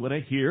read, what I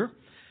hear,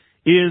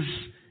 is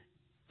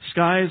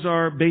skies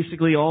are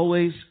basically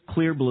always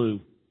clear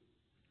blue.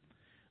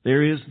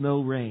 There is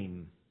no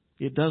rain.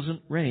 It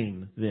doesn't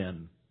rain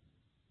then.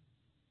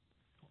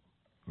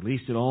 At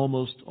least it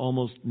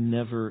almost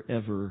never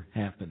ever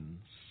happens.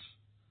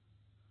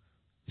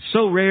 It's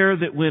so rare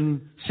that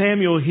when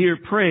Samuel here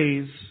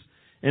prays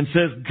and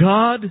says,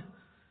 God,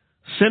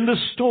 send a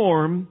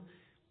storm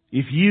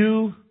if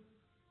you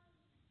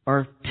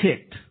are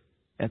ticked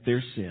at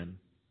their sin.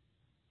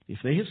 If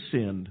they have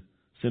sinned,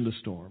 send a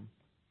storm.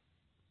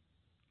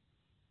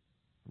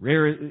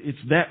 Rare, it's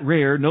that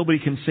rare, nobody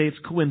can say it's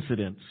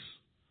coincidence.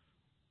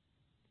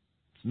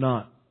 It's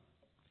not.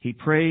 He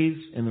prays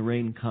and the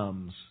rain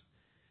comes.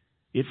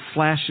 It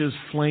flashes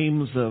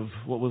flames of,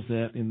 what was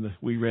that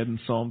we read in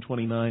Psalm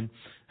 29?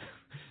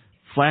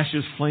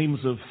 Flashes flames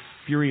of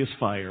furious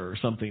fire or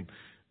something.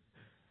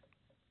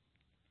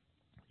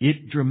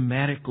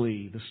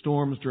 The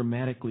storms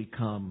dramatically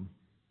come.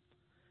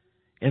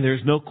 And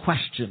there's no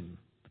question.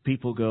 The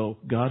people go,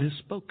 God has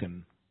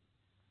spoken.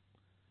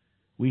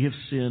 We have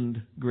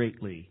sinned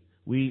greatly.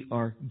 We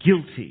are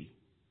guilty.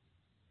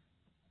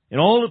 And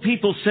all the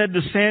people said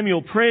to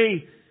Samuel,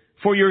 pray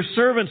for your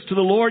servants to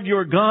the Lord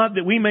your God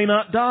that we may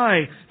not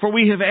die. For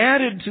we have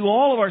added to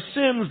all of our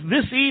sins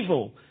this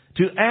evil,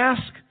 to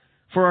ask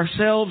for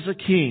ourselves a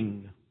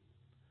king.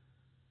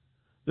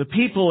 The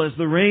people, as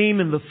the rain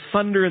and the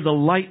thunder and the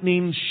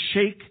lightning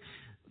shake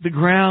the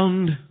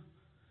ground,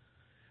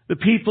 the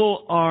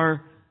people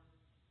are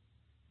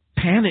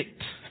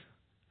panicked.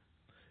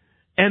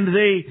 And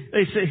they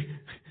say,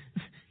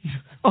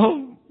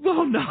 oh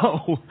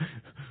no,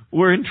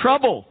 we're in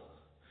trouble.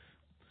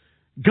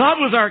 God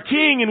was our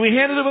king and we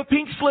handed him a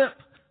pink slip.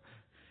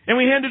 And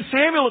we handed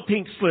Samuel a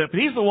pink slip.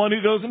 And he's the one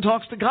who goes and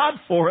talks to God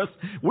for us.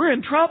 We're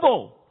in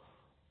trouble.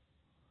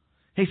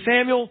 Hey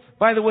Samuel,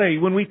 by the way,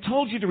 when we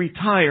told you to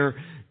retire,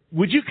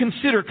 would you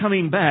consider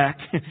coming back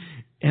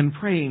and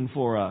praying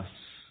for us?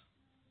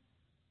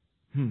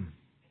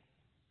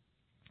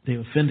 They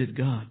offended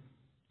God.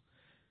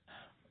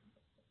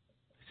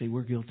 They say,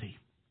 we're guilty.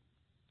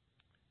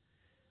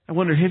 I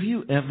wonder, have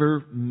you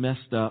ever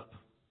messed up?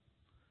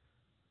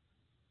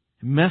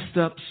 Messed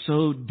up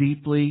so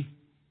deeply?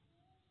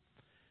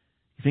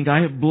 You think,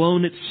 I have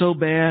blown it so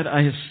bad,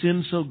 I have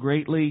sinned so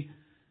greatly,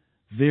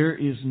 there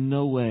is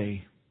no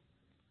way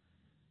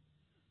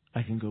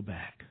I can go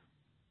back.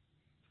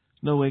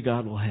 No way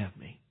God will have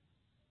me.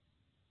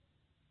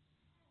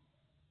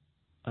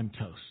 I'm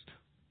toast.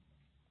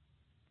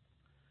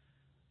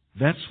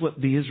 That's what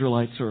the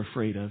Israelites are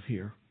afraid of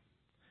here.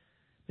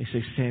 They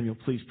say, Samuel,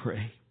 please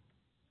pray.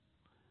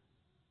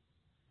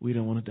 We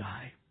don't want to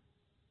die.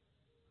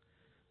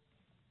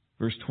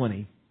 Verse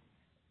 20.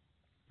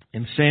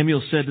 And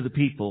Samuel said to the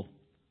people,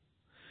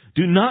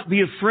 do not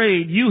be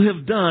afraid. You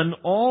have done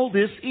all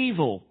this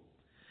evil.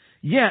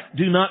 Yet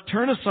do not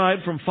turn aside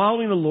from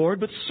following the Lord,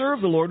 but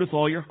serve the Lord with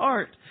all your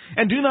heart.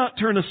 And do not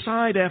turn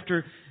aside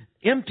after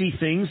empty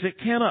things that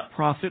cannot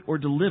profit or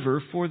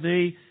deliver, for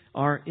they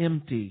are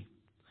empty.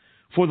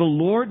 For the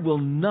Lord will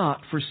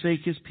not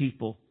forsake His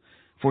people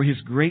for His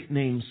great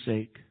name's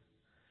sake,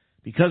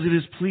 because it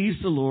has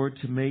pleased the Lord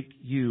to make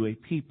you a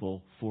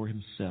people for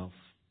Himself.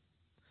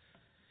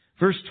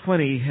 Verse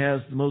 20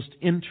 has the most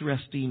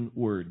interesting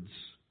words.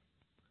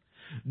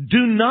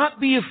 Do not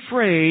be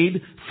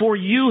afraid, for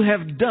you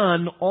have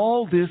done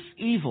all this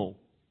evil.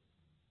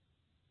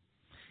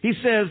 He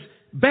says,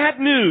 bad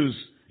news.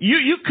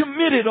 You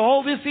committed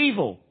all this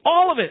evil.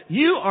 All of it.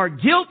 You are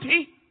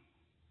guilty.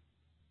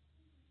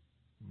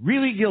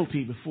 Really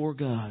guilty before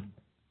God.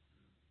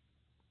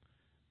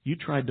 You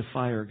tried to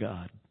fire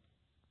God.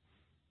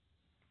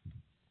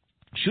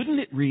 Shouldn't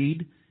it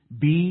read,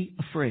 be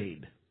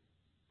afraid?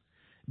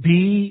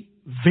 Be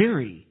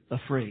very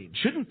afraid.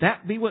 Shouldn't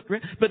that be what...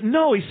 But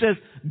no, he says,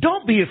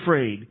 don't be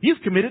afraid.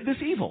 You've committed this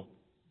evil.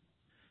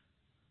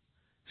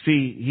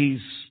 See,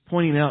 he's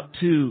pointing out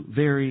two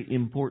very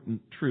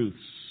important truths.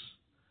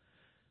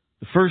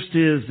 The first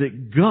is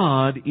that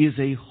God is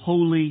a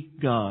holy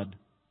God.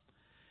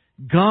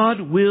 God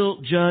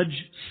will judge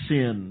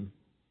sin.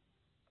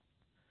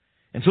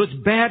 And so it's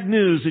bad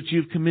news that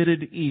you've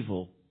committed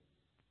evil.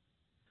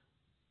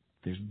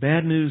 There's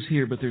bad news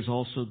here, but there's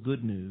also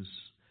good news.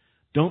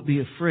 Don't be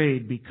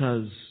afraid,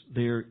 because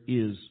there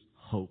is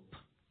hope.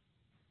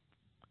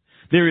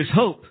 There is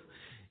hope.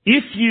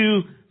 If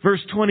you,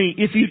 verse 20,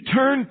 if you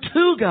turn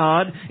to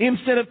God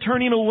instead of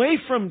turning away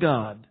from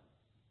God.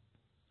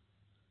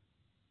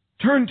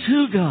 Turn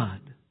to God.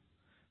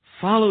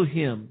 Follow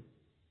Him.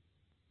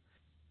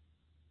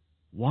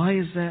 Why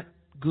is that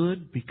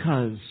good?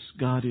 Because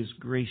God is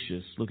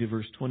gracious. Look at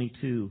verse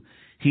 22.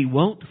 He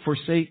won't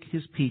forsake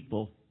His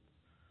people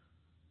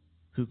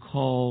who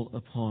call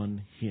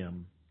upon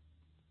Him.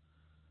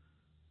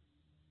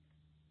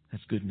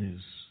 That's good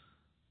news.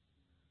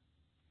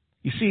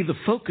 You see, the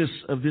focus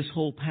of this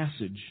whole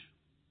passage,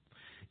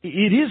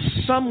 it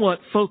is somewhat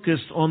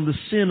focused on the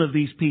sin of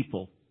these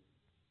people.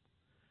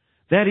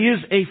 That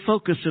is a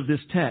focus of this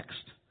text.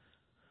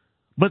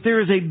 But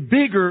there is a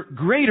bigger,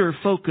 greater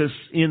focus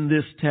in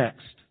this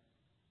text.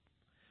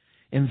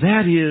 And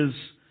that is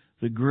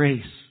the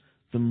grace,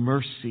 the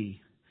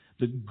mercy,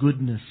 the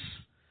goodness,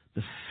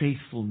 the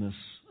faithfulness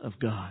of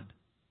God.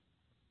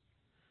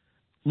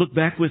 Look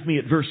back with me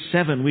at verse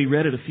 7. We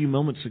read it a few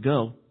moments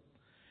ago.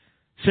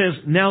 It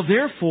says, "Now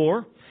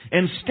therefore,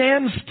 and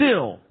stand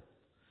still."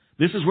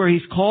 This is where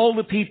He's called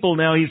the people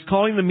now. He's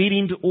calling the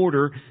meeting to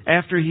order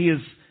after He has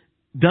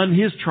done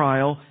His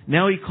trial.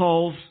 Now He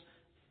calls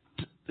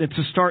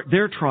to start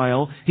their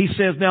trial. He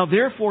says, "Now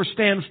therefore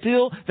stand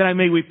still, that I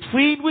may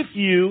plead with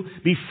you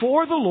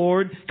before the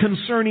Lord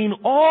concerning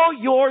all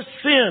your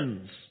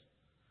sins."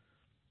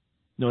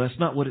 No, that's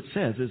not what it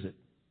says, is it?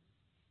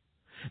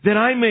 "That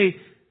I may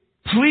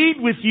plead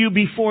with you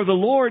before the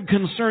Lord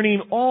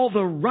concerning all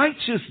the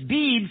righteous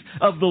deeds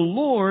of the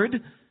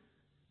Lord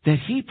that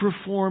He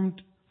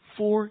performed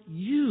for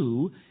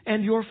you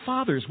and your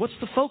fathers." What's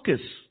the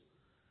focus?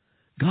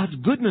 God's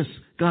goodness,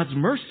 God's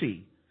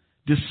mercy,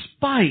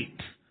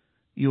 despite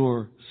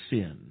your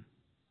sin.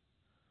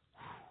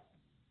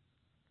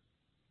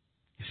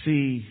 You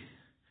see,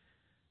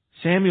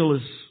 Samuel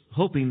is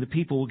hoping the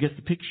people will get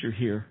the picture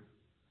here.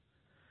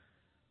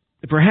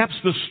 Perhaps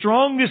the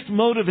strongest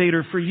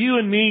motivator for you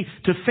and me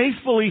to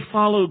faithfully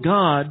follow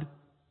God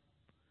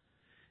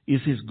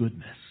is His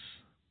goodness.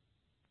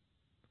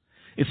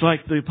 It's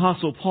like the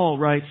Apostle Paul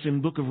writes in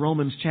the book of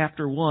Romans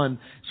chapter 1.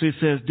 So he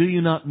says, "Do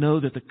you not know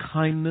that the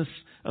kindness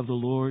of the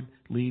Lord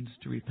leads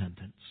to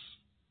repentance?"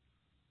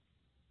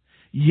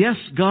 Yes,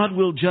 God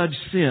will judge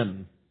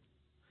sin,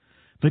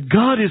 but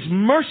God is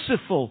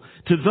merciful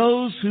to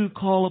those who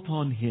call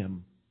upon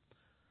Him.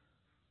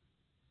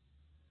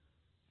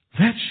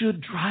 That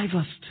should drive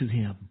us to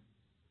Him.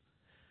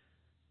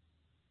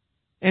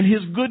 And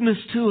His goodness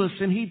to us,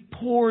 and He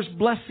pours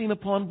blessing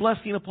upon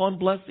blessing upon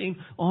blessing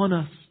on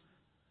us.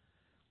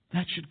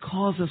 That should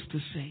cause us to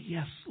say,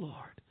 "Yes,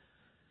 Lord,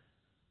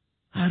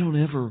 I don't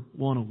ever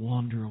want to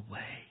wander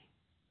away.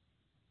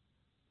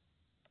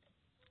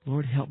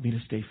 Lord, help me to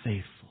stay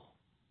faithful."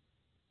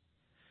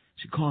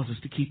 It should cause us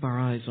to keep our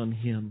eyes on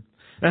Him.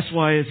 That's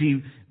why as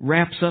he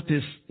wraps up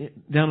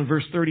down in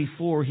verse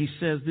 34, he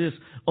says this,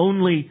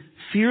 "Only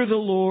fear the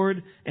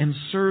Lord and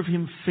serve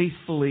Him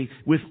faithfully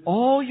with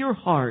all your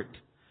heart."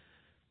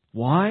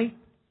 Why?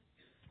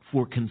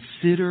 "For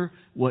consider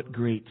what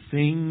great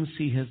things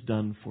He has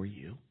done for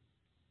you."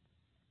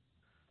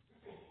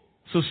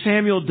 So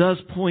Samuel does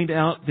point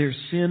out their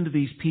sin to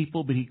these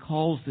people, but he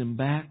calls them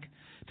back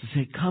to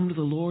say, "Come to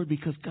the Lord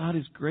because God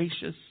is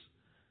gracious.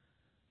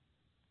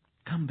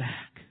 Come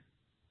back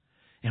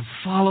and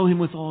follow Him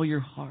with all your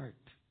heart.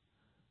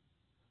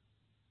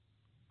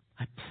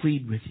 I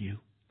plead with you."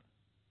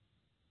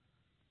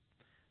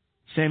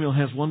 Samuel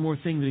has one more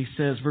thing that he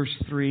says, verse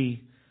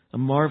 3, a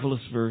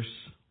marvelous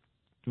verse,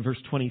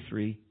 verse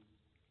 23.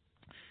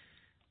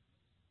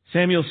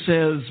 Samuel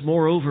says,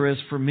 "Moreover,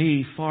 as for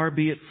me, far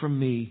be it from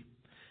me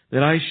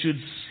that I should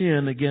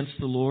sin against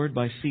the Lord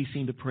by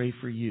ceasing to pray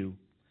for you.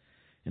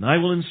 And I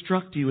will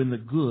instruct you in the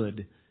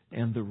good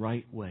and the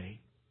right way."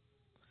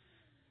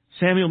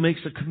 Samuel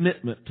makes a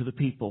commitment to the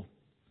people.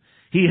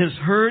 He has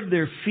heard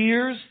their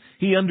fears.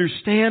 He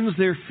understands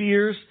their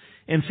fears.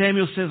 And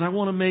Samuel says, "I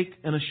want to make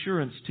an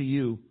assurance to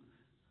you,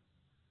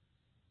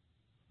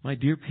 my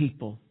dear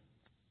people."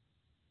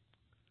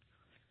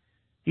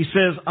 He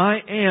says, "I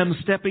am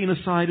stepping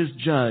aside as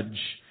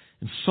judge,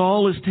 and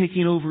Saul is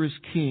taking over as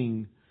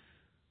king.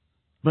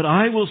 But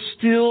I will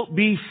still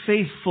be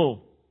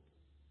faithful.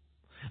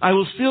 I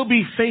will still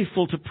be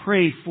faithful to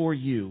pray for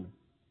you.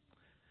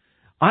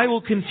 I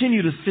will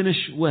continue to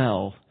finish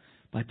well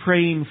by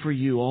praying for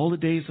you all the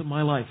days of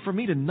my life." For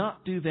me to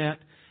not do that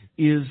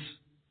is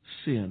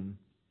sin.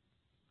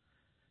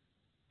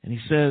 And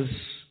he says,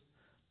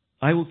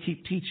 "I will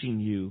keep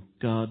teaching you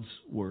God's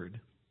Word.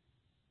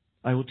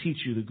 I will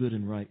teach you the good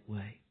and right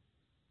way."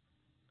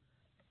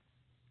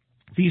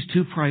 These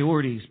two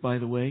priorities, by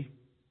the way,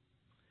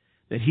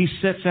 that he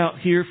sets out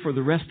here for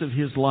the rest of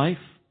his life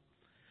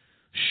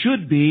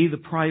should be the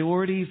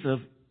priorities of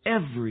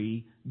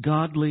every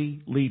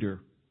godly leader.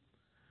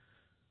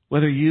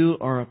 Whether you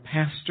are a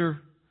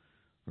pastor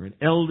or an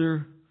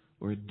elder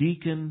or a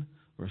deacon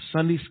or a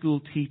Sunday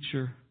school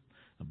teacher,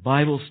 a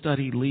Bible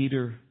study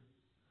leader,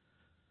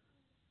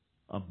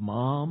 a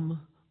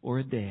mom or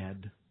a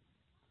dad,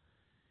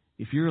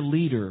 if you're a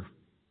leader,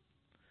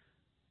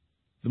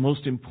 the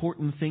most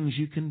important things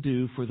you can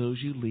do for those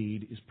you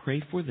lead is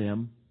pray for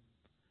them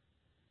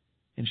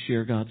and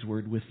share God's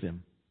Word with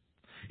them.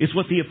 It's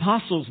what the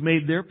apostles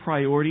made their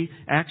priority,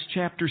 Acts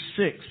chapter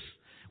 6,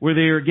 where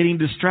they are getting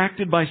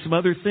distracted by some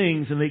other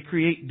things and they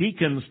create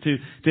deacons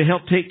to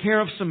help take care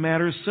of some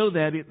matters so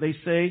that, they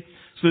say,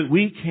 so that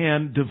we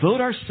can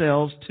devote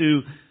ourselves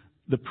to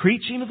the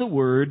preaching of the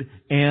Word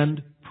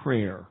and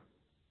prayer.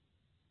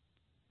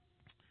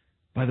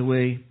 By the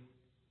way,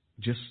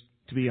 just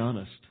to be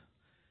honest,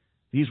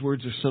 these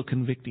words are so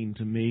convicting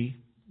to me.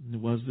 It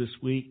was this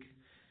week.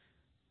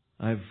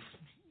 I've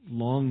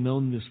long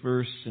known this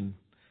verse and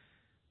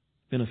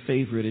been a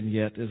favorite, and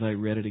yet as I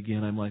read it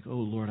again, I'm like, oh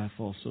Lord, I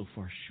fall so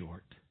far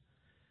short.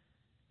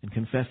 And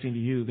confessing to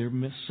you, there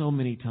are so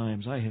many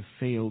times I have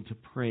failed to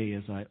pray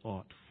as I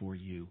ought for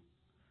you.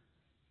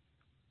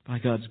 By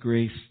God's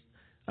grace,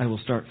 I will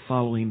start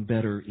following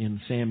better in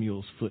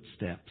Samuel's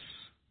footsteps.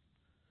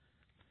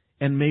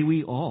 And may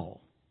we all.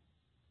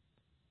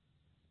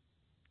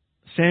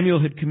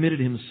 Samuel had committed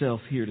himself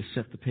here to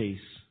set the pace,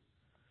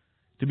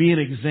 to be an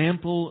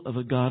example of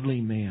a godly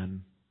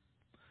man,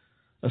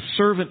 a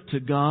servant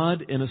to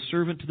God and a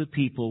servant to the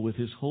people with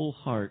his whole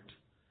heart.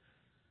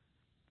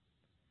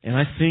 And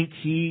I think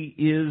he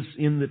is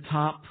in the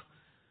top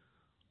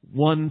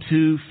 1,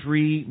 2,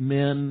 3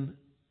 men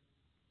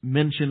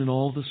mentioned in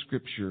all the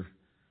Scripture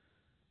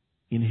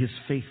in his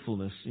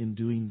faithfulness in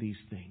doing these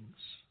things.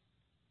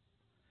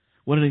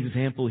 What an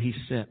example he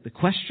set. The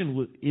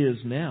question is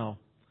now,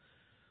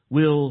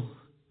 will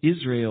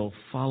Israel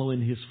follow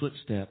in his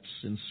footsteps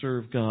and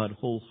serve God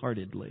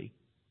wholeheartedly?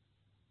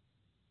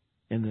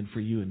 And then for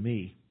you and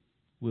me,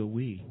 will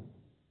we?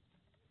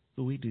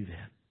 Will we do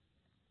that?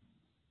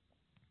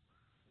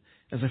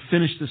 As I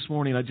finish this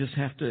morning, I just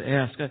have to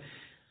ask,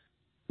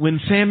 when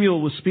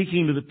Samuel was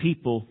speaking to the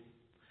people,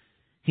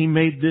 he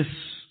made this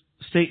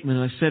statement,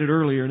 and I said it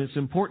earlier, and it's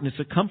important.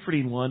 It's a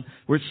comforting one,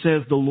 where it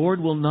says, the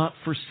Lord will not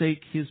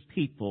forsake His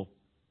people.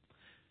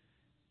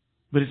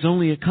 But it's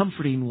only a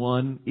comforting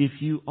one if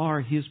you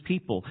are His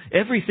people.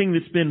 Everything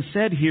that's been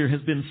said here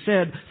has been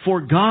said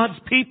for God's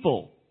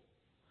people.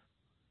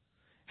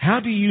 How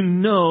do you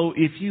know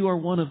if you are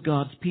one of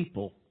God's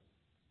people?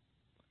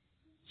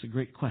 It's a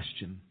great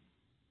question.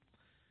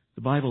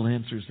 The Bible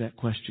answers that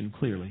question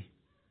clearly.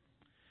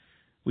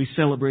 We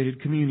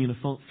celebrated communion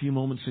a few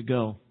moments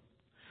ago.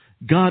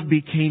 God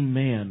became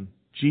man,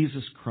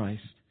 Jesus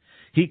Christ.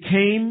 He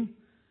came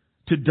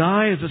to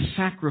die as a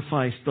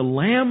sacrifice, the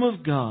Lamb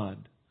of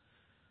God,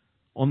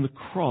 on the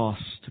cross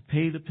to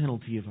pay the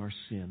penalty of our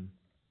sin.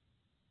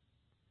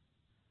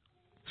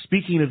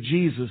 Speaking of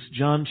Jesus,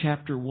 John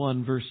chapter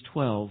 1 verse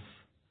 12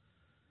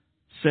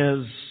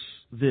 says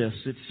this.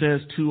 It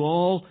says, to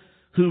all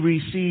who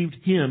received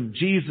Him,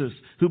 Jesus,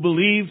 who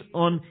believed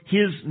on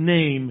His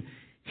name,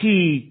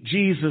 He,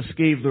 Jesus,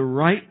 gave the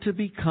right to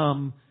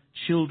become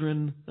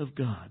children of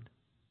God.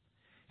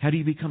 How do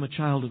you become a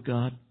child of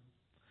God?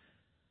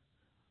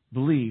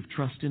 Believe,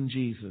 trust in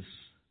Jesus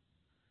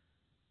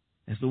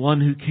as the one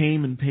who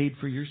came and paid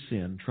for your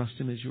sin. Trust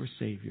Him as your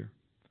Savior.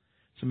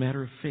 It's a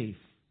matter of faith.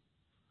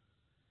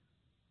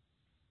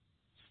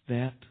 It's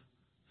that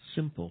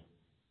simple.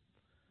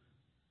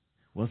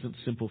 It wasn't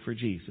simple for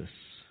Jesus.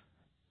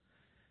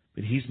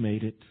 But He's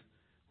made it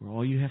where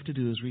all you have to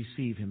do is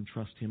receive Him,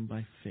 trust Him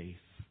by faith.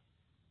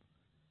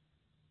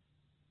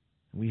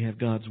 We have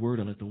God's Word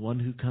on it. The one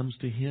who comes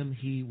to Him,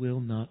 He will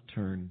not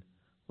turn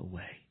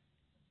away.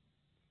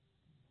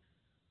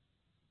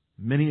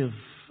 Many of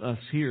us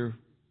here,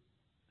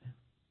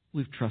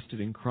 we've trusted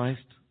in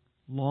Christ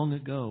long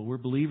ago. We're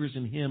believers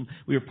in Him.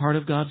 We are part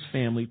of God's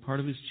family, part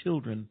of His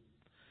children.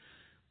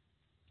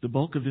 The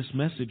bulk of this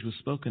message was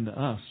spoken to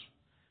us.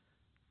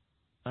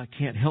 I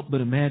can't help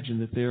but imagine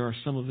that there are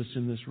some of us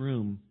in this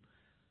room,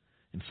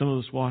 and some of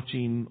us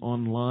watching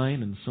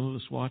online, and some of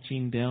us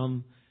watching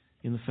down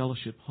in the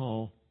fellowship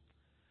hall.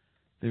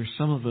 There are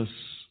some of us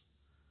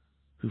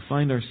who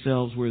find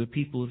ourselves where the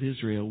people of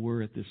Israel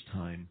were at this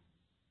time.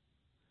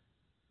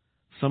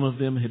 Some of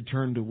them had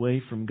turned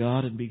away from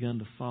God and begun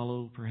to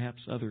follow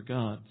perhaps other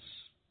gods.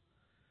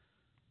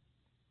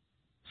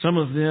 Some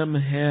of them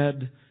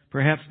had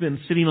perhaps been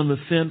sitting on the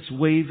fence,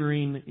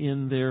 wavering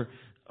in their,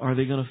 are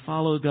they going to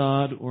follow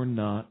God or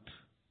not?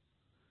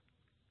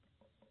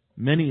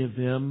 Many of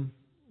them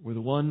were the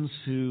ones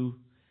who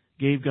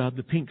gave God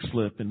the pink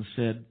slip and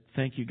said,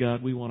 thank you,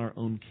 God, we want our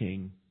own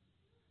king.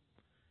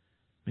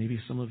 Maybe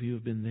some of you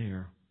have been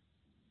there.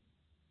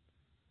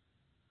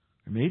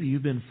 Or maybe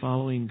you've been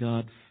following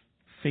God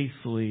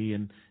faithfully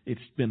and it's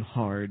been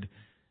hard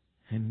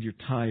and you're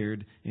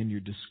tired and you're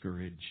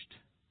discouraged.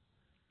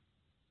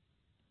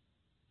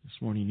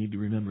 This morning you need to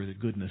remember the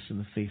goodness and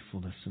the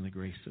faithfulness and the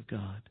grace of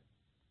God.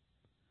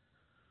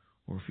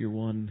 Or if you're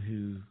one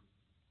who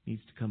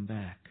needs to come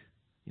back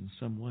in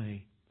some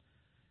way,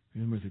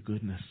 remember the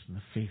goodness and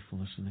the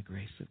faithfulness and the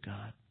grace of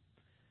God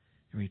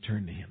and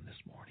return to Him this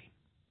morning.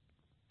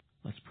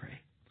 Let's pray.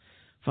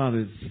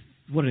 Father,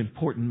 what an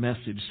important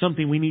message,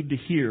 something we need to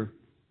hear.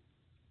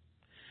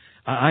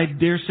 I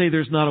dare say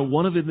there's not a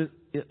one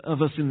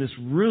of us in this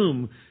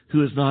room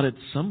who has not at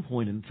some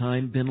point in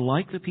time been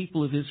like the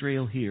people of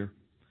Israel here.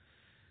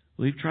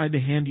 We've tried to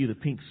hand you the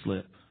pink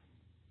slip.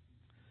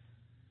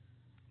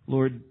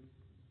 Lord,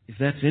 if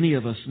that's any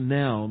of us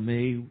now,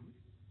 may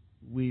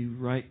we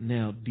right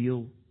now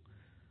deal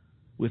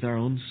with our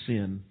own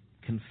sin,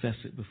 confess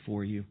it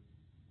before you.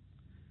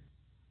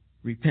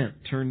 Repent,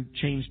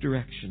 change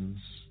directions,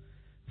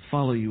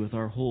 follow you with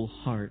our whole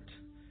heart,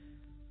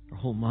 our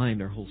whole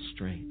mind, our whole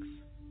strength.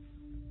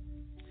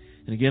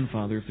 And again,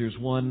 Father, if there's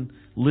one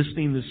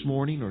listening this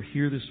morning or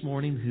here this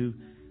morning who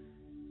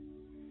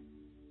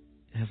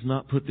has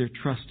not put their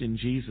trust in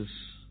Jesus,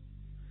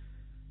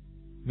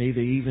 may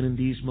they even in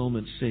these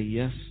moments say,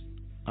 yes,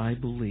 I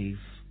believe.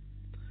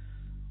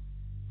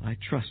 I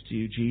trust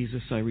you,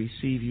 Jesus. I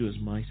receive you as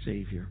my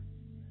Savior.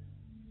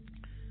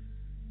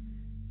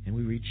 And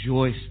we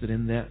rejoice that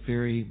in that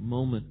very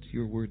moment,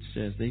 your word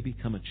says, they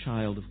become a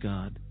child of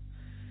God.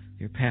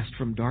 They're passed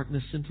from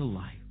darkness into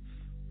life.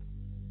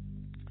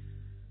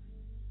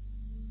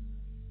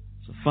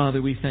 So,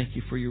 Father, we thank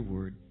you for your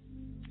word.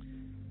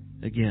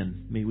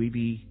 Again, may we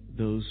be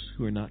those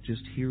who are not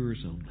just hearers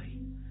only,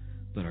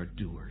 but are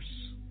doers.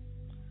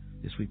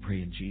 This we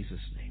pray in Jesus'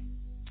 name.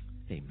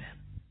 Amen.